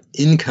that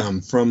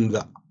income from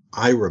the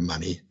IRA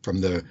money,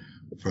 from the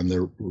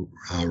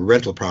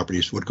rental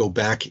properties, would go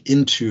back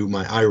into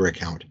my IRA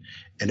account.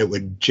 And it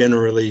would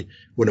generally,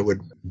 when it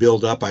would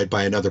build up, I'd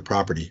buy another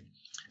property.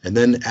 And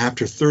then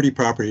after 30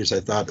 properties, I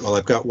thought, well,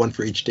 I've got one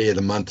for each day of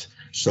the month,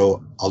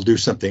 so I'll do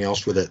something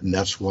else with it. And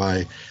that's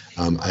why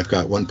I've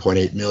got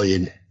 1.8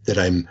 million that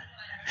I'm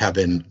have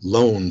in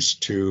loans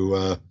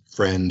to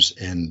friends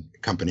and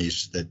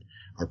companies that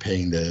are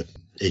paying the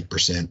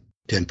 8%,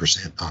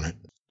 10% on it.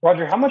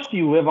 Roger, how much do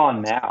you live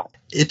on now?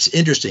 It's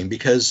interesting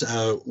because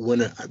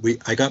when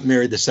I got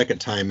married the second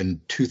time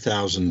in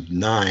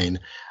 2009,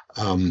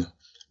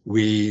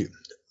 we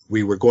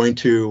were going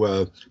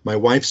to, my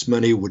wife's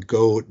money would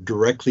go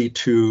directly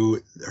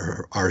to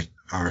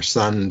our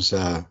son's,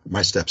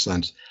 my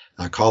stepson's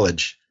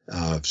college.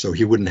 So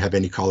he wouldn't have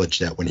any college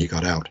debt when he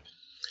got out.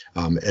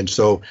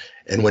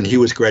 And when he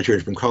was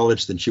graduating from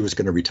college, then she was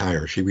going to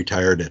retire. She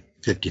retired at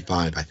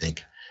 55, I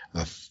think.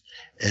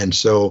 And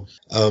so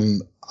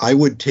I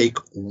would take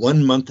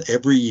 1 month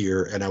every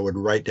year and I would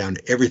write down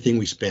everything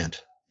we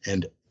spent.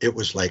 And it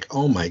was like,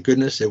 oh my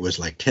goodness, it was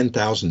like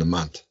 $10,000 a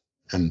month.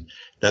 And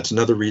that's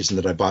another reason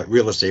that I bought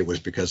real estate, was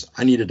because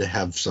I needed to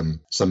have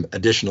some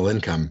additional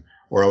income,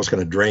 or I was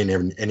going to drain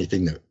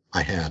anything that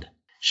I had.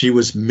 She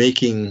was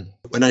making,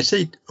 when I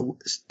say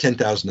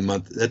 $10,000 a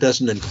month, that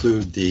doesn't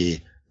include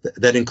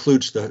that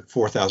includes the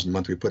 $4,000 a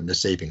month we put into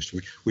savings.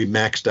 We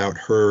maxed out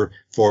her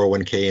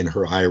 401k and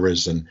her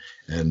IRAs, and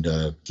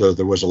so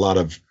there was a lot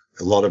of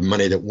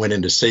money that went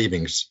into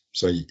savings.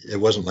 So it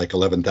wasn't like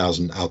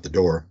 $11,000 out the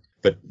door.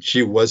 But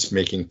she was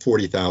making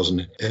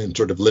 $40,000 and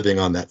sort of living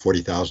on that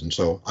 $40,000.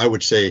 So I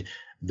would say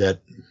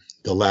that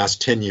the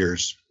last 10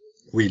 years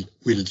we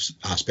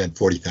spent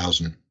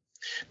 $40,000.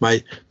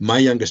 My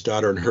youngest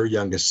daughter and her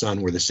youngest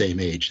son were the same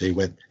age. They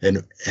went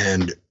and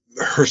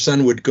her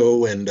son would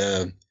go and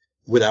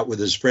out with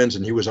his friends,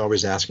 and he was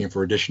always asking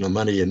for additional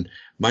money. And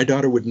my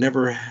daughter would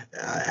never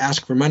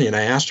ask for money. And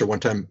I asked her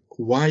one time,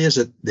 why is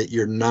it that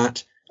you're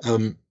not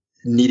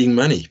needing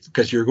money?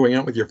 Because you're going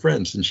out with your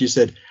friends. And she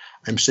said,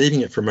 I'm saving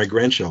it for my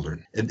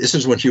grandchildren. And this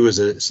is when she was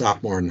a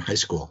sophomore in high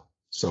school.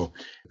 So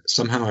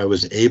somehow I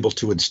was able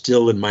to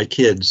instill in my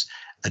kids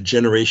a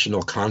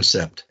generational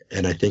concept.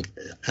 And I think,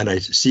 and I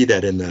see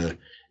that in the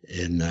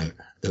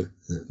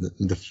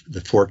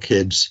four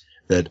kids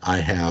that I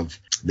have.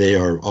 They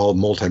are all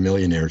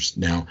multimillionaires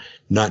now,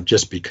 not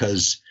just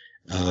because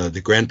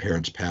the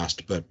grandparents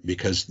passed, but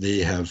because they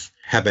have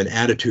an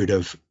attitude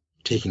of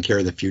taking care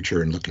of the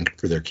future and looking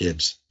for their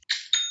kids.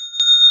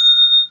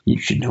 You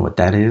should know what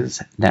that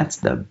is. That's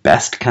the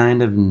best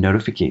kind of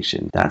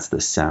notification. That's the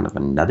sound of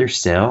another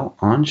sale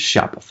on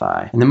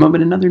Shopify. And the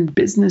moment another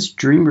business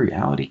dream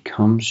reality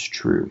comes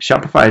true.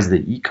 Shopify is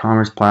the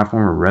e-commerce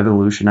platform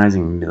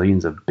revolutionizing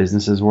millions of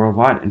businesses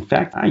worldwide. In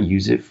fact, I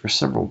use it for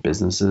several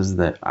businesses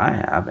that I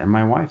have and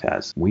my wife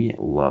has. We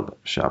love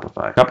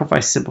Shopify.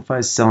 Shopify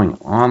simplifies selling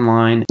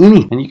online,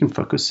 and you can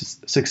focus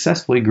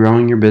successfully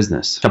growing your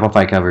business.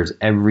 Shopify covers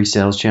every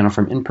sales channel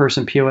from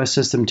in-person POS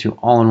system to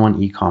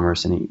all-in-one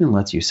e-commerce, and it even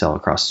lets you sell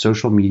across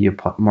social media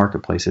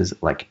marketplaces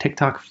like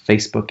TikTok,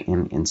 Facebook,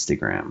 and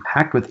Instagram.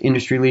 Packed with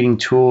industry-leading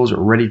tools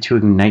ready to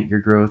ignite your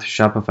growth,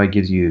 Shopify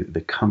gives you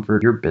the comfort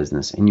of your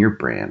business and your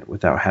brand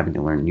without having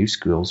to learn new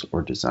skills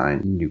or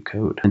design new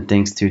code. And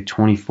thanks to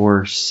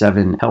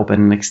 24/7 help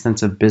and an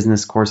extensive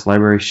business course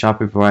library,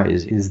 Shopify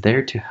is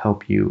there to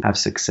help you have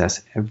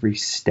success every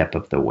step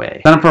of the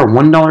way. Sign up for a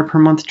 $1 per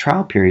month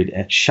trial period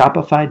at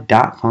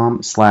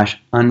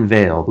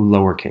shopify.com/unveiled,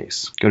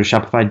 lowercase. Go to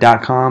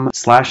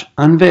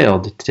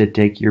shopify.com/unveiled to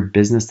take your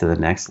business to the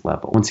next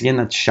level. Once again,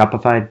 that's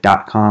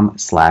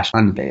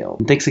shopify.com/unveiled.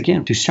 And thanks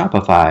again to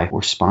Shopify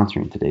for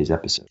sponsoring today's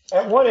episode.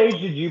 At what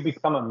age did you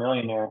become a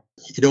millionaire?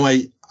 You know,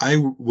 I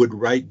would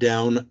write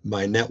down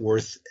my net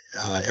worth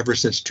ever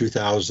since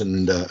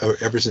 2000, or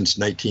ever since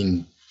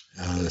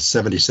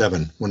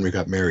 1977 when we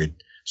got married.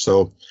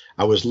 So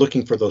I was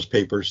looking for those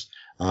papers,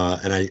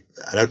 and I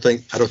don't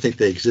think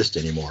they exist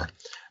anymore.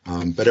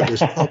 But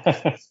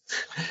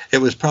it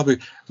was probably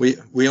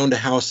we owned a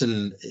house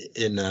in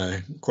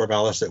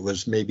Corvallis that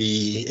was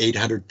maybe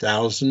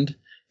 800,000,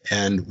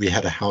 and we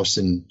had a house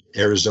in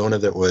Arizona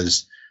that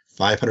was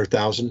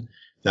 500,000.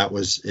 That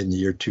was in the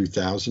year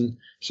 2000.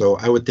 So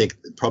I would think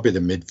probably the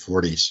mid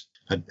 40s.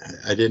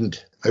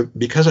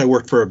 Because I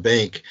worked for a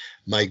bank.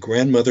 My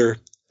grandmother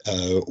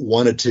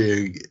wanted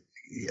to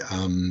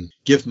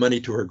give money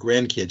to her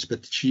grandkids,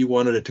 but she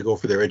wanted it to go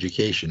for their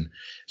education.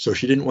 So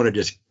she didn't want to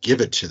just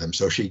give it to them.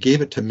 So she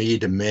gave it to me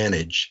to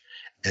manage,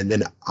 and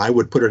then I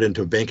would put it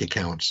into bank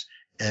accounts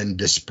and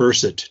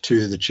disperse it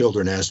to the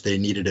children as they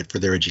needed it for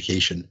their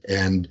education.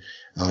 And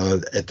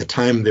at the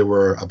time, there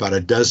were about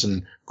a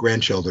dozen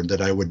grandchildren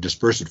that I would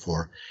disperse it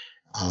for.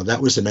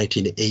 That was in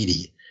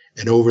 1980.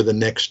 And over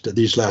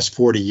these last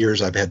 40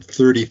 years, I've had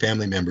 30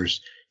 family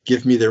members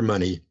give me their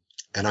money,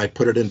 and I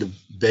put it into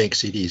bank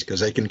CDs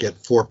because they can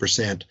get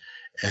 4%,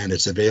 and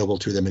it's available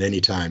to them at any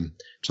time.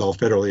 It's all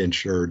federally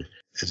insured.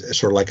 It's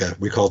sort of like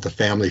we call it the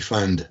family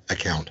fund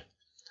account.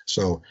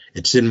 So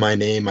it's in my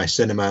name. I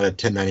send them out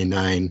at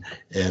 1099,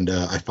 and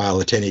I file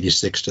a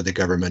 1086 to the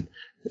government.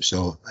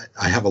 So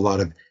I have a lot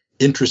of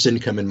interest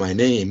income in my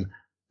name,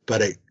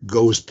 but it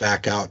goes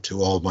back out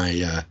to all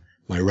my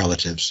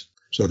relatives.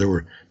 So there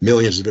were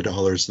millions of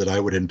dollars that I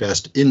would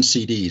invest in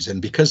CDs. And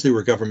because they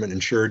were government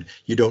insured,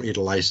 you don't need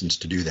a license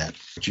to do that.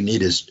 What you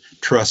need is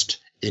trust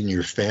in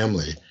your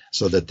family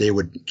so that they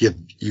would give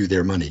you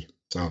their money.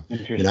 So,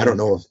 and I don't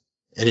know if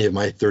any of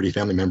my 30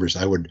 family members,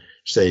 I would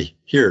say,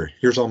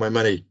 here's all my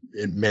money,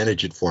 and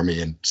manage it for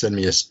me and send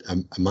me a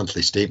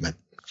monthly statement.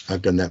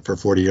 I've done that for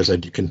 40 years. I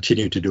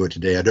continue to do it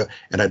today. I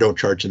don't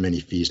charge them any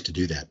fees to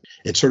do that.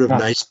 It's sort of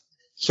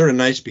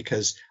nice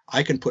because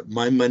I can put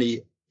my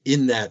money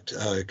in that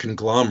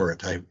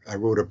conglomerate. I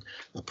wrote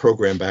a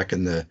program back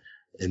in the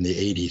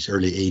 80s,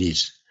 early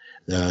 80s,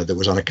 that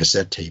was on a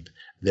cassette tape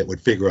that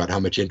would figure out how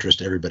much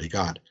interest everybody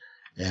got.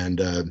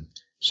 And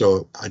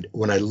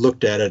when I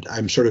looked at it,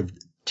 I'm sort of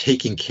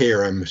taking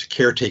care. I'm a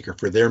caretaker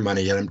for their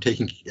money, and I'm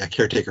taking a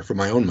caretaker for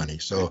my own money.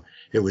 So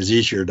it was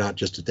easier not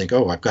just to think,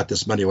 oh, I've got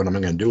this money, what am I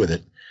going to do with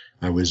it?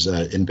 I was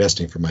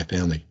investing for my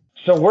family.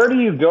 So where do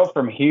you go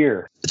from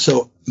here?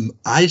 So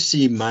I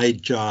see my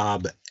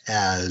job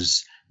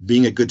as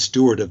being a good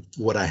steward of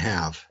what I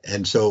have.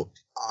 And so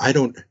I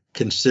don't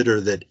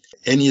consider that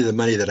any of the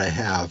money that I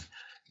have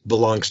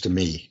belongs to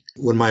me.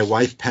 When my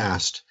wife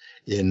passed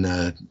in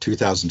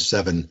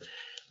 2007,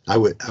 I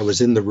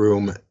was in the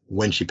room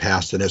when she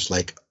passed, and it's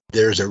like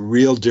there's a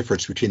real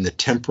difference between the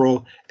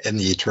temporal and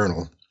the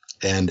eternal.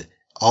 And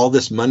all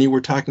this money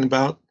we're talking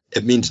about,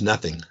 it means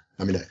nothing.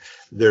 I mean,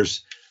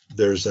 there's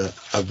a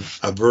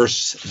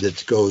verse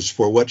that goes,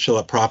 "For what shall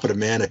it profit a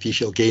man if he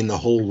shall gain the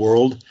whole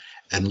world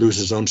and lose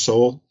his own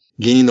soul?"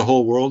 Gaining the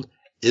whole world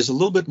is a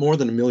little bit more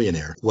than a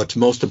millionaire. What's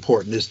most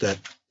important is that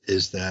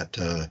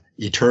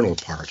eternal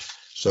part.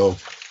 So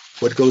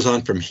what goes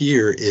on from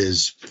here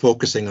is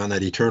focusing on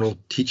that eternal,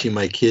 teaching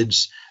my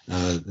kids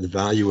the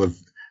value of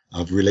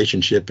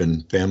relationship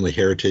and family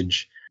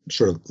heritage,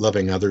 sort of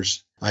loving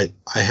others. I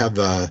have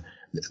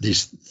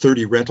these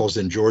 30 rentals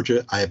in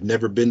Georgia. I have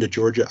never been to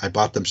Georgia. I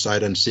bought them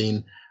sight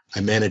unseen. I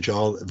manage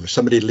all. If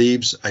somebody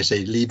leaves, I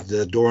say, leave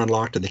the door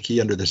unlocked and the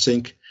key under the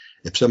sink.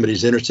 If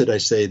somebody's interested, I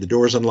say, the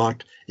door's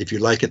unlocked. If you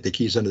like it, the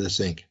key's under the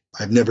sink.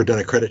 I've never done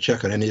a credit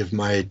check on any of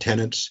my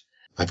tenants.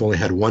 I've only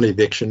had one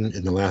eviction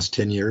in the last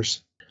 10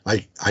 years.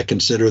 I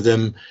consider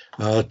them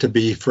to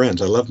be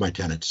friends. I love my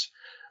tenants.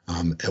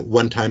 At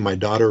one time, my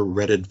daughter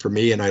rented for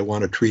me, and I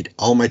want to treat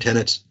all my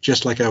tenants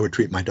just like I would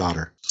treat my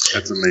daughter.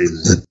 That's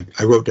amazing.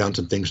 I wrote down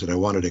some things that I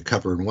wanted to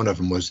cover, and one of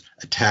them was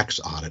a tax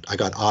audit. I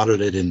got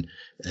audited in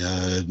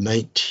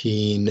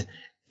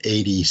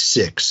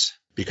 1986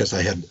 because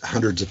I had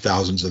hundreds of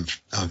thousands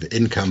of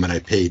income, and I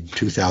paid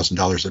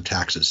 $2,000 of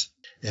taxes.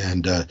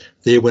 And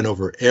they went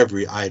over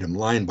every item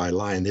line by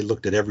line. They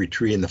looked at every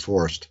tree in the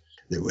forest.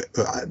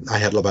 I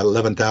had about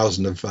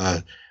 11,000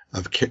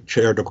 of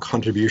charitable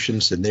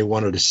contributions, and they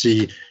wanted to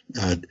see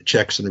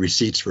checks and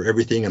receipts for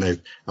everything.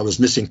 And I was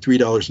missing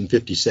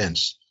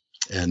 $3.50,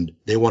 and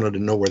they wanted to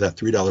know where that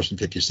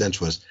 $3.50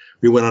 was.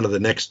 We went on to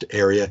the next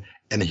area,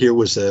 and here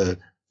was a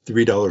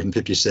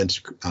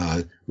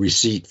 $3.50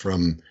 receipt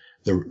from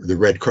the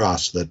Red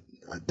Cross that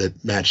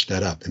matched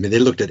that up. I mean, they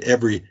looked at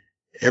every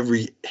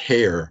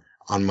hair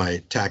on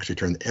my tax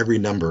return, every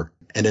number,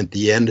 and at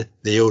the end,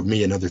 they owed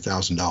me another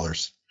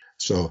 $1,000.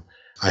 So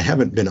I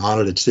haven't been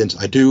audited since.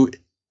 I do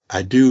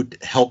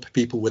help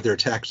people with their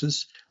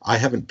taxes. I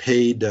haven't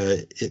paid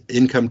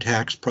income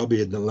tax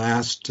probably in the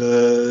last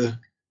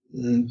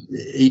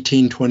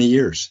 18, 20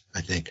 years,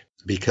 I think,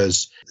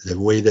 because the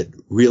way that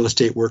real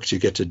estate works, you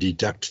get to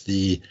deduct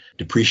the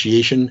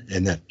depreciation,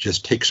 and that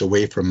just takes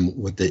away from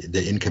what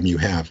the income you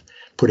have.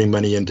 Putting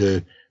money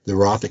into the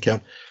Roth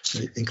account,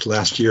 I think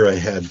last year I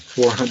had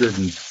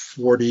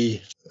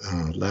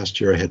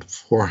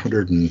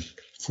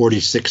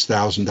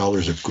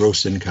 $446,000 of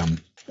gross income.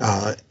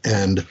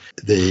 And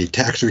the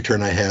tax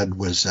return I had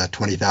was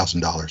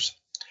 $20,000.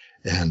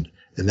 And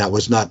that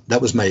was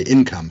my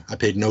income. I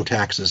paid no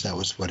taxes. That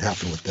was what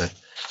happened with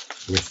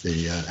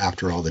the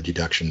after all the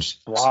deductions.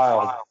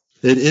 Wow.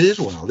 It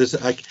is wild.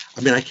 I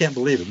can't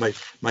believe it.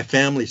 My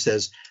family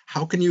says,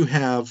 how can you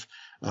have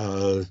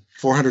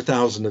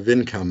 $400,000 of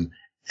income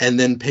and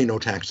then pay no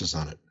taxes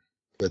on it?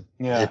 But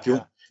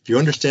if you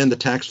understand the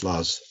tax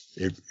laws,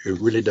 it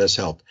really does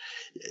help.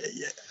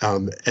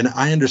 And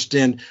I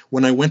understand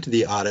when I went to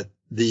the audit,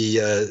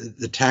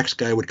 the tax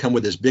guy would come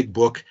with his big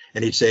book,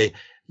 and he'd say,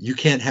 you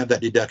can't have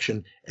that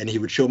deduction. And he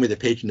would show me the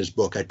page in his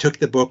book. I took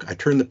the book, I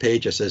turned the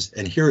page, I says,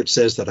 and here it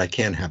says that I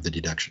can have the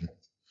deduction.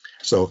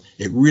 So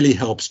it really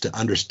helps to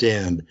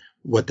understand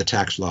what the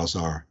tax laws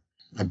are.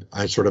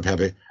 I sort of have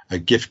a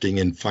gifting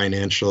in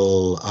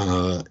financial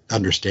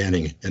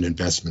understanding and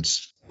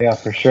investments. Yeah,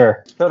 for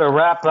sure. So to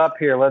wrap up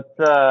here,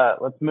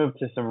 let's move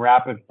to some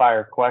rapid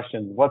fire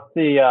questions. What's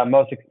the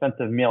most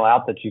expensive meal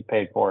out that you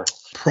paid for?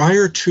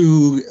 Prior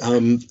to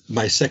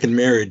my second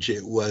marriage,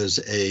 it was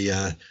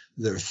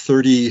there were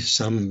 30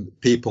 some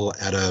people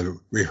at a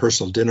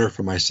rehearsal dinner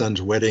for my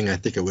son's wedding. I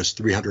think it was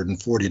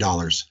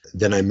 $340.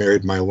 Then I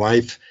married my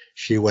wife.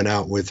 She went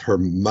out with her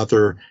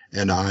mother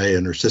and I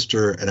and her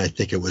sister, and I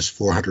think it was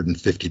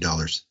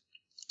 $450.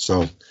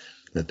 So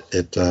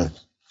the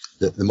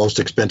most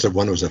expensive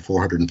one was a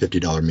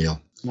 $450 meal.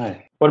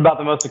 Nice. What about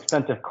the most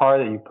expensive car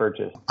that you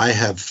purchased? I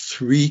have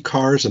 3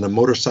 cars and a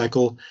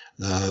motorcycle.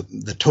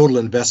 The total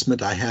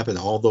investment I have in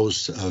all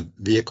those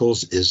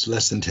vehicles is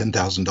less than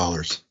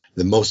 $10,000.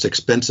 The most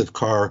expensive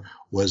car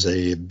was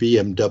a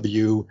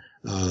BMW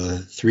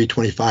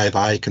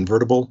 325i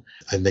convertible.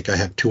 I think I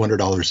have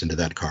 $200 into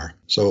that car.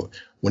 So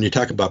when you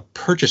talk about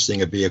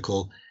purchasing a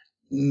vehicle,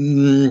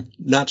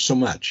 not so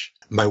much.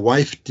 My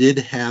wife did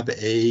have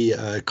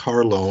a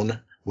car loan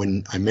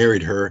when I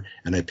married her,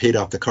 and I paid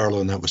off the car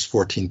loan. That was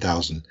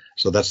 $14,000.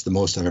 So that's the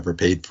most I've ever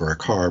paid for a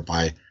car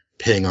by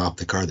paying off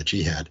the car that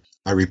she had.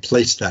 I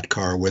replaced that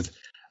car with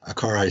a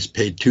car I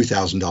paid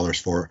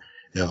 $2,000 for.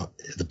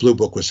 The Blue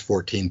Book was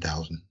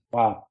 $14,000.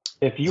 Wow.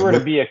 If you were to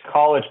be a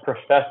college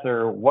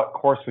professor, what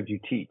course would you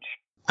teach?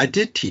 I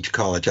did teach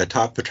college. I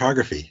taught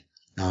photography.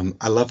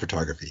 I love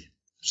photography.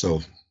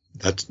 So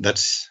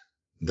that's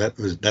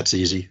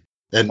easy.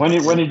 And when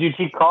did you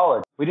teach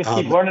college? We just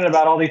keep learning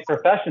about all these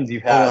professions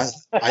you've had.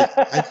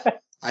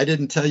 I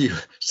didn't tell you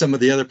some of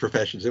the other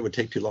professions. It would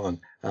take too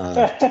long.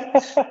 I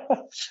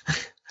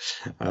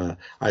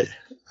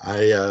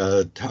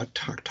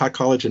taught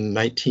college in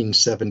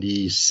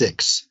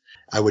 1976.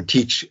 I would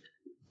teach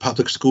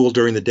public school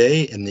during the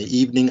day. In the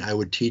evening, I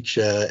would teach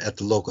at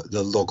the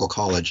local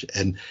college,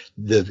 and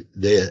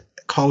the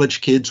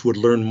college kids would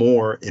learn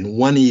more in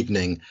one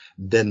evening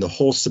than the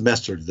whole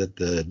semester that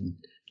the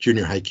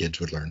junior high kids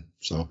would learn.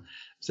 So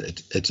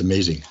it's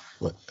amazing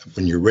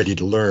when you're ready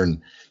to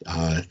learn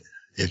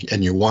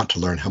and you want to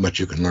learn how much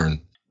you can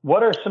learn.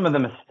 What are some of the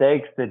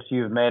mistakes that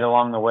you've made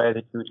along the way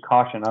that you would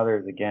caution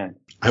others against?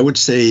 I would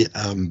say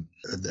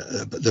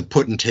the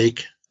put and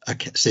take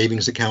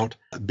savings account.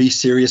 Be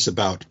serious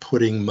about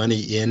putting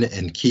money in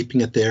and keeping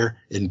it there,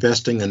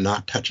 investing and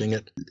not touching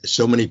it.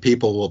 So many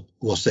people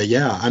will say,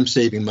 yeah, I'm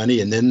saving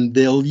money, and then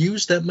they'll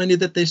use that money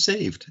that they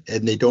saved,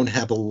 and they don't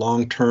have a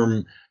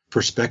long-term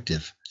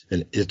perspective.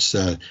 And it's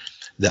the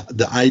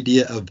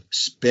idea of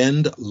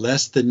spend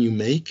less than you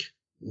make.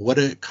 What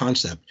a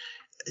concept.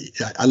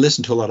 I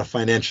listen to a lot of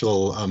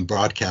financial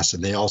broadcasts,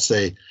 and they all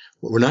say,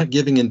 we're not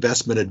giving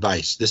investment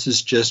advice. This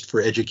is just for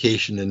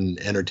education and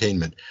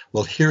entertainment.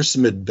 Well, here's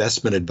some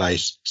investment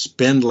advice.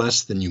 Spend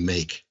less than you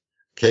make.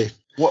 Okay.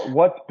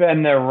 What's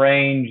been the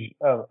range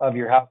of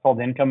your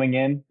household income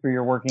again for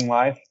your working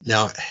life?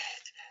 Now,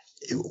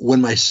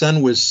 when my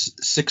son was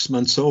 6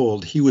 months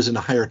old, he was in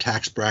a higher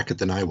tax bracket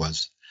than I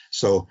was.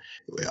 So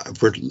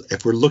if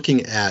we're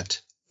looking at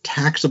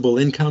taxable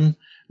income,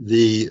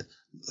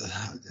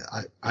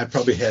 I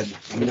probably had,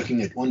 I'm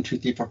looking at 1, 2,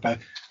 3, 4, 5,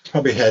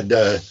 probably had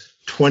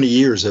 20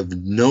 years of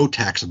no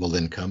taxable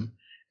income.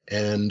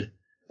 And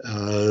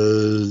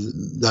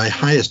the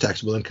highest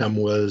taxable income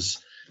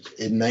was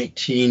in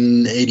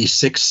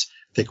 1986,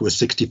 I think it was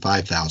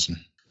 $65,000.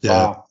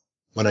 Wow.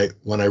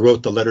 When I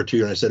wrote the letter to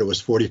you and I said it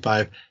was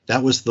 45,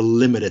 that was the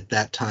limit at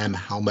that time,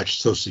 how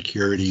much Social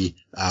Security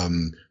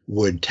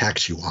would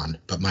tax you on.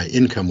 But my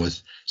income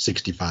was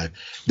 65.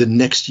 The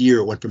next year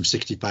it went from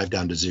 65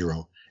 down to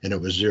 0, and it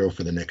was 0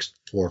 for the next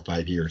 4 or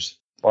 5 years.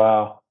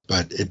 Wow.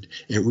 But it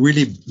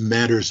really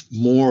matters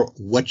more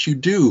what you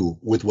do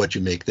with what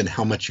you make than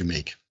how much you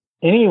make.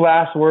 Any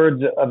last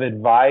words of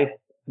advice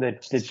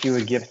that you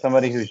would give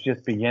somebody who's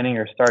just beginning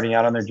or starting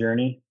out on their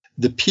journey?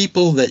 The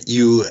people that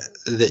you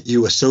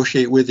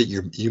associate with, that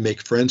you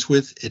make friends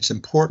with, it's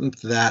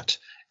important that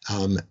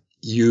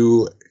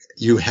you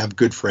have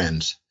good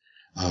friends.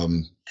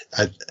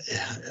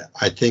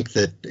 I think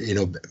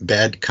that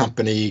bad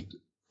company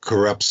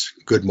corrupts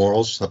good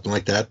morals, something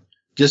like that.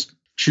 Just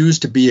choose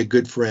to be a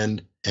good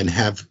friend and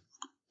have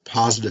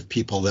positive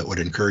people that would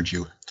encourage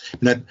you.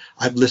 And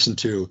I've listened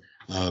to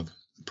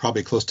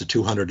probably close to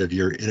 200 of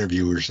your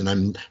interviewers, and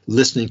I'm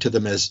listening to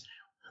them as,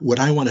 would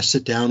I want to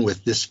sit down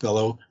with this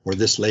fellow or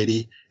this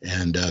lady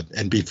and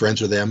be friends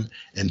with them?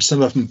 And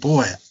some of them,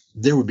 boy,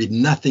 there would be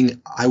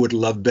nothing I would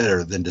love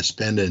better than to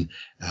spend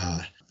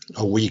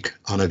a week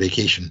on a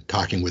vacation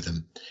talking with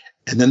them.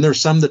 And then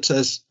there's some that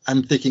says,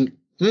 I'm thinking,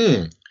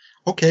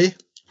 okay,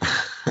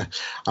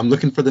 I'm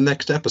looking for the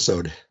next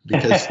episode,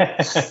 because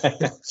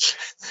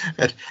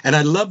and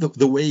I love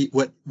the way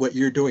what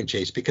you're doing,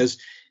 Chase, because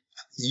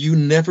you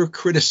never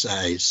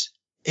criticize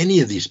any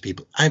of these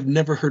people. I've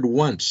never heard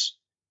once,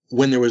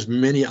 when there was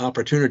many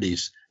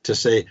opportunities, to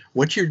say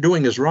what you're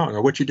doing is wrong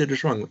or what you did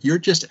is wrong. You're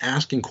just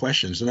asking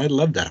questions, and I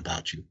love that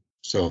about you.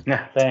 So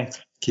yeah,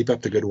 thanks. Keep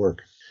up the good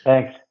work.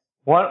 Thanks.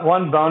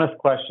 One bonus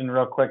question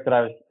real quick that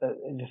I was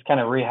just kind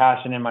of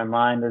rehashing in my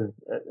mind as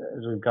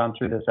we've gone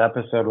through this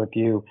episode with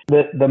you.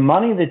 The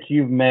money that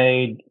you've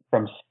made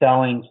from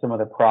selling some of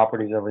the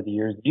properties over the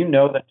years, do you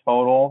know the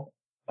total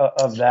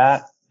of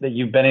that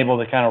you've been able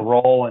to kind of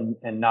roll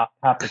and not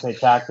have to pay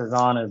taxes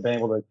on, and been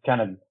able to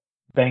kind of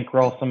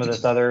bankroll some of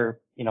this other,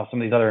 some of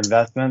these other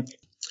investments?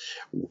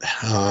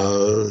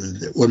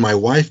 When my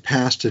wife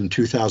passed in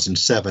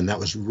 2007, that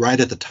was right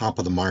at the top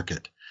of the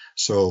market.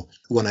 So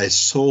when I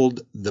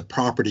sold the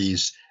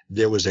properties,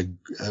 there was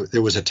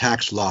a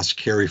tax loss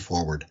carry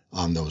forward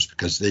on those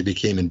because they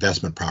became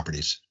investment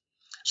properties.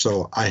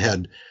 So I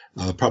had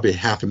probably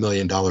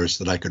 $500,000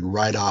 that I could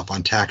write off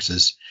on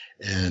taxes,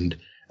 and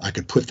I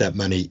could put that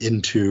money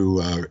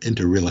into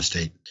real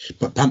estate.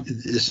 But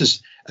this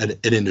is an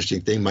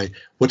interesting thing.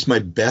 What's my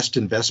best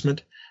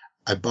investment?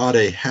 I bought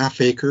a half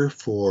acre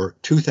for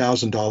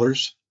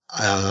 $2,000.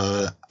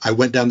 I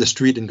went down the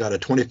street and got a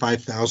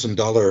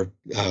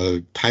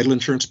 $25,000 title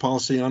insurance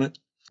policy on it.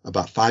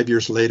 About 5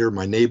 years later,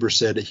 my neighbor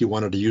said he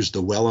wanted to use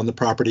the well on the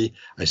property.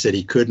 I said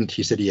he couldn't.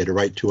 He said he had a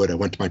right to it. I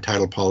went to my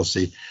title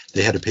policy.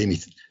 They had to pay me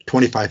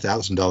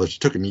 $25,000. It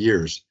took them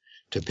years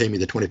to pay me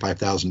the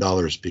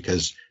 $25,000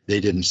 because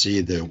they didn't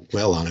see the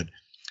well on it.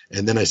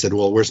 And then I said,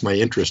 well, where's my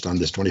interest on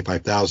this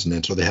 $25,000?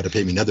 And so they had to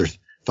pay me another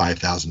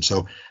 $5,000.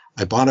 So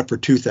I bought it for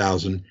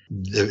 $2,000.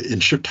 The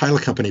insurance title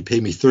company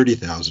paid me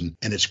 $30,000,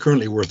 and it's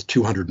currently worth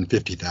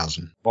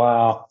 $250,000.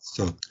 Wow!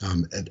 So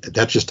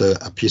that's just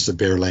a piece of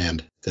bare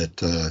land.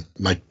 That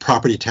my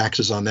property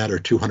taxes on that are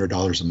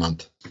 $200 a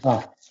month.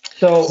 Oh.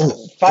 So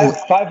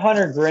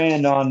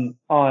 $500,000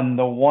 on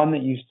the one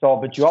that you sold,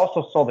 but you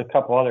also sold a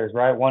couple others,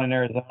 right? One in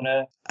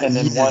Arizona, and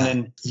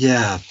then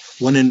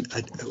one in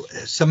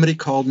somebody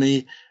called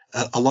me.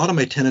 A lot of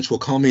my tenants will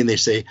call me and they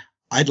say,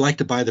 I'd like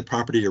to buy the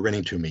property you're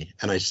renting to me.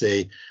 And I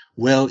say,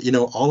 well,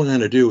 all I'm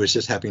going to do is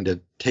just having to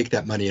take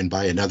that money and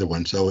buy another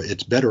one. So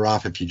it's better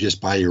off if you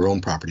just buy your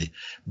own property.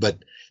 But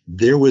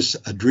there was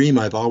a dream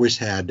I've always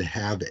had to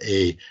have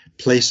a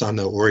place on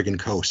the Oregon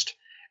coast.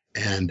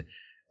 And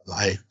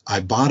I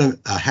bought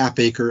a half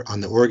acre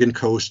on the Oregon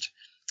coast.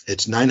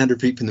 It's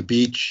 900 feet from the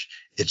beach.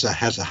 It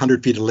has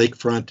 100 feet of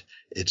lakefront.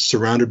 It's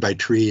surrounded by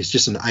trees,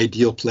 just an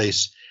ideal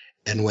place.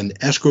 And when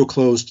escrow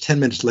closed,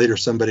 10 minutes later,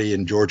 somebody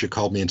in Georgia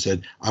called me and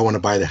said, I want to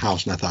buy the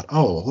house. And I thought,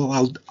 oh,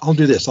 well, I'll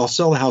do this. I'll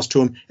sell the house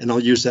to him and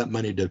I'll use that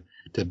money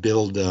to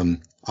build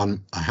on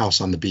a house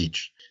on the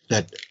beach.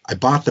 That I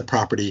bought the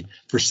property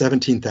for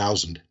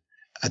 $17,000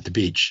 at the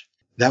beach.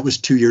 That was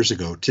 2 years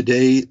ago.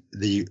 Today,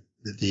 the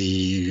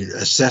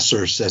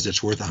assessor says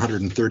it's worth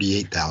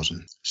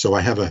 $138,000. So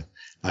I have a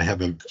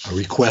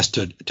request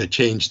to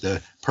change the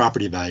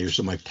property value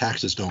so my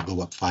taxes don't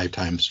go up 5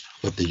 times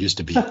what they used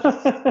to be.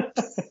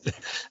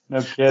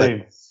 No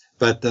kidding.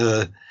 But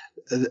the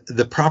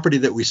property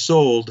that we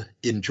sold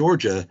in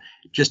Georgia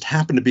just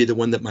happened to be the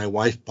one that my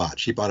wife bought.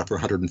 She bought it for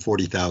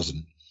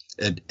 $140,000.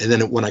 And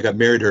then when I got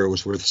married to her, it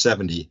was worth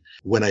 $70,000.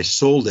 When I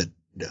sold it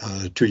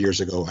 2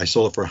 years ago, I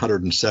sold it for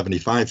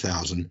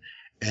 $175,000.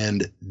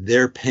 And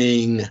they're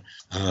paying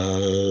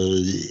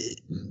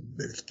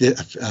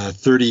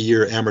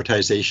 30-year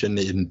amortization.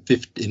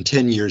 In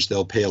 10 years,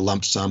 they'll pay a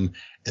lump sum,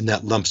 and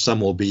that lump sum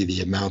will be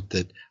the amount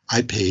that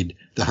I paid,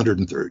 the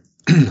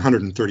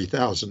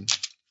 $130,000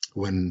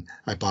 when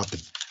I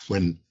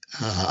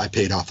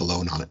paid off the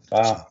loan on it.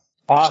 Wow.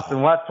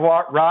 Awesome. Let's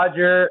walk.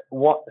 Roger,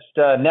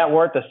 net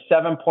worth of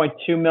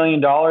 $7.2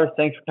 million.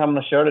 Thanks for coming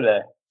on the show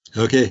today.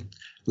 Okay.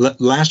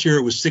 Last year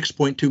it was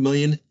 6.2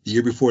 million. The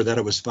year before that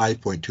it was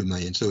 5.2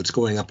 million. So it's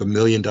going up $1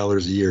 million a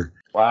year.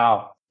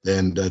 Wow.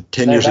 And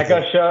 10 years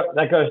ago.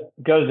 That goes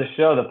to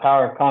show the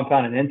power of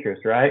compounded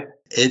interest, right?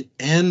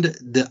 And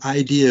the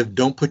idea of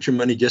don't put your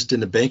money just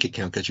in a bank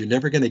account because you're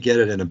never going to get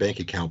it in a bank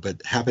account,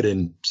 but have it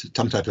in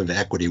some type of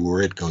equity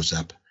where it goes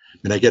up.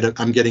 And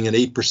I'm getting an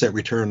 8%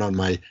 return on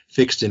my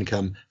fixed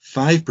income,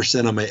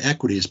 5% on my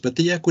equities, but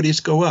the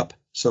equities go up.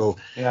 So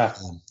yeah.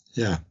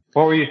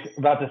 What were you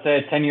about to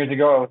say 10 years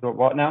ago? It was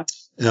what now?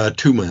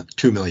 2 million.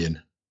 2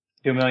 million?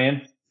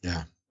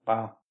 Yeah.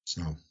 Wow.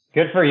 So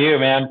good for you,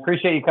 man.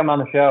 Appreciate you coming on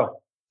the show.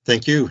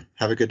 Thank you.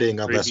 Have a good day and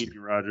God bless you,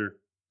 Roger.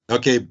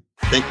 Okay.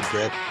 Thank you,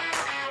 Brad.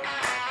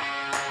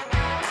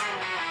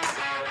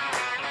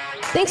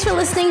 Thanks for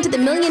listening to the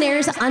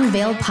Millionaires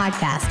Unveiled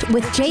podcast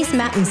with Jace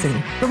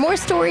Mattinson. For more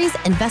stories,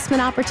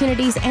 investment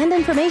opportunities, and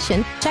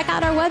information, check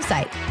out our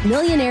website,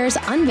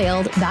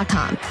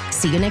 millionairesunveiled.com.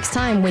 See you next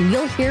time when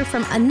you'll hear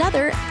from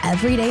another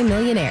everyday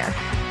millionaire.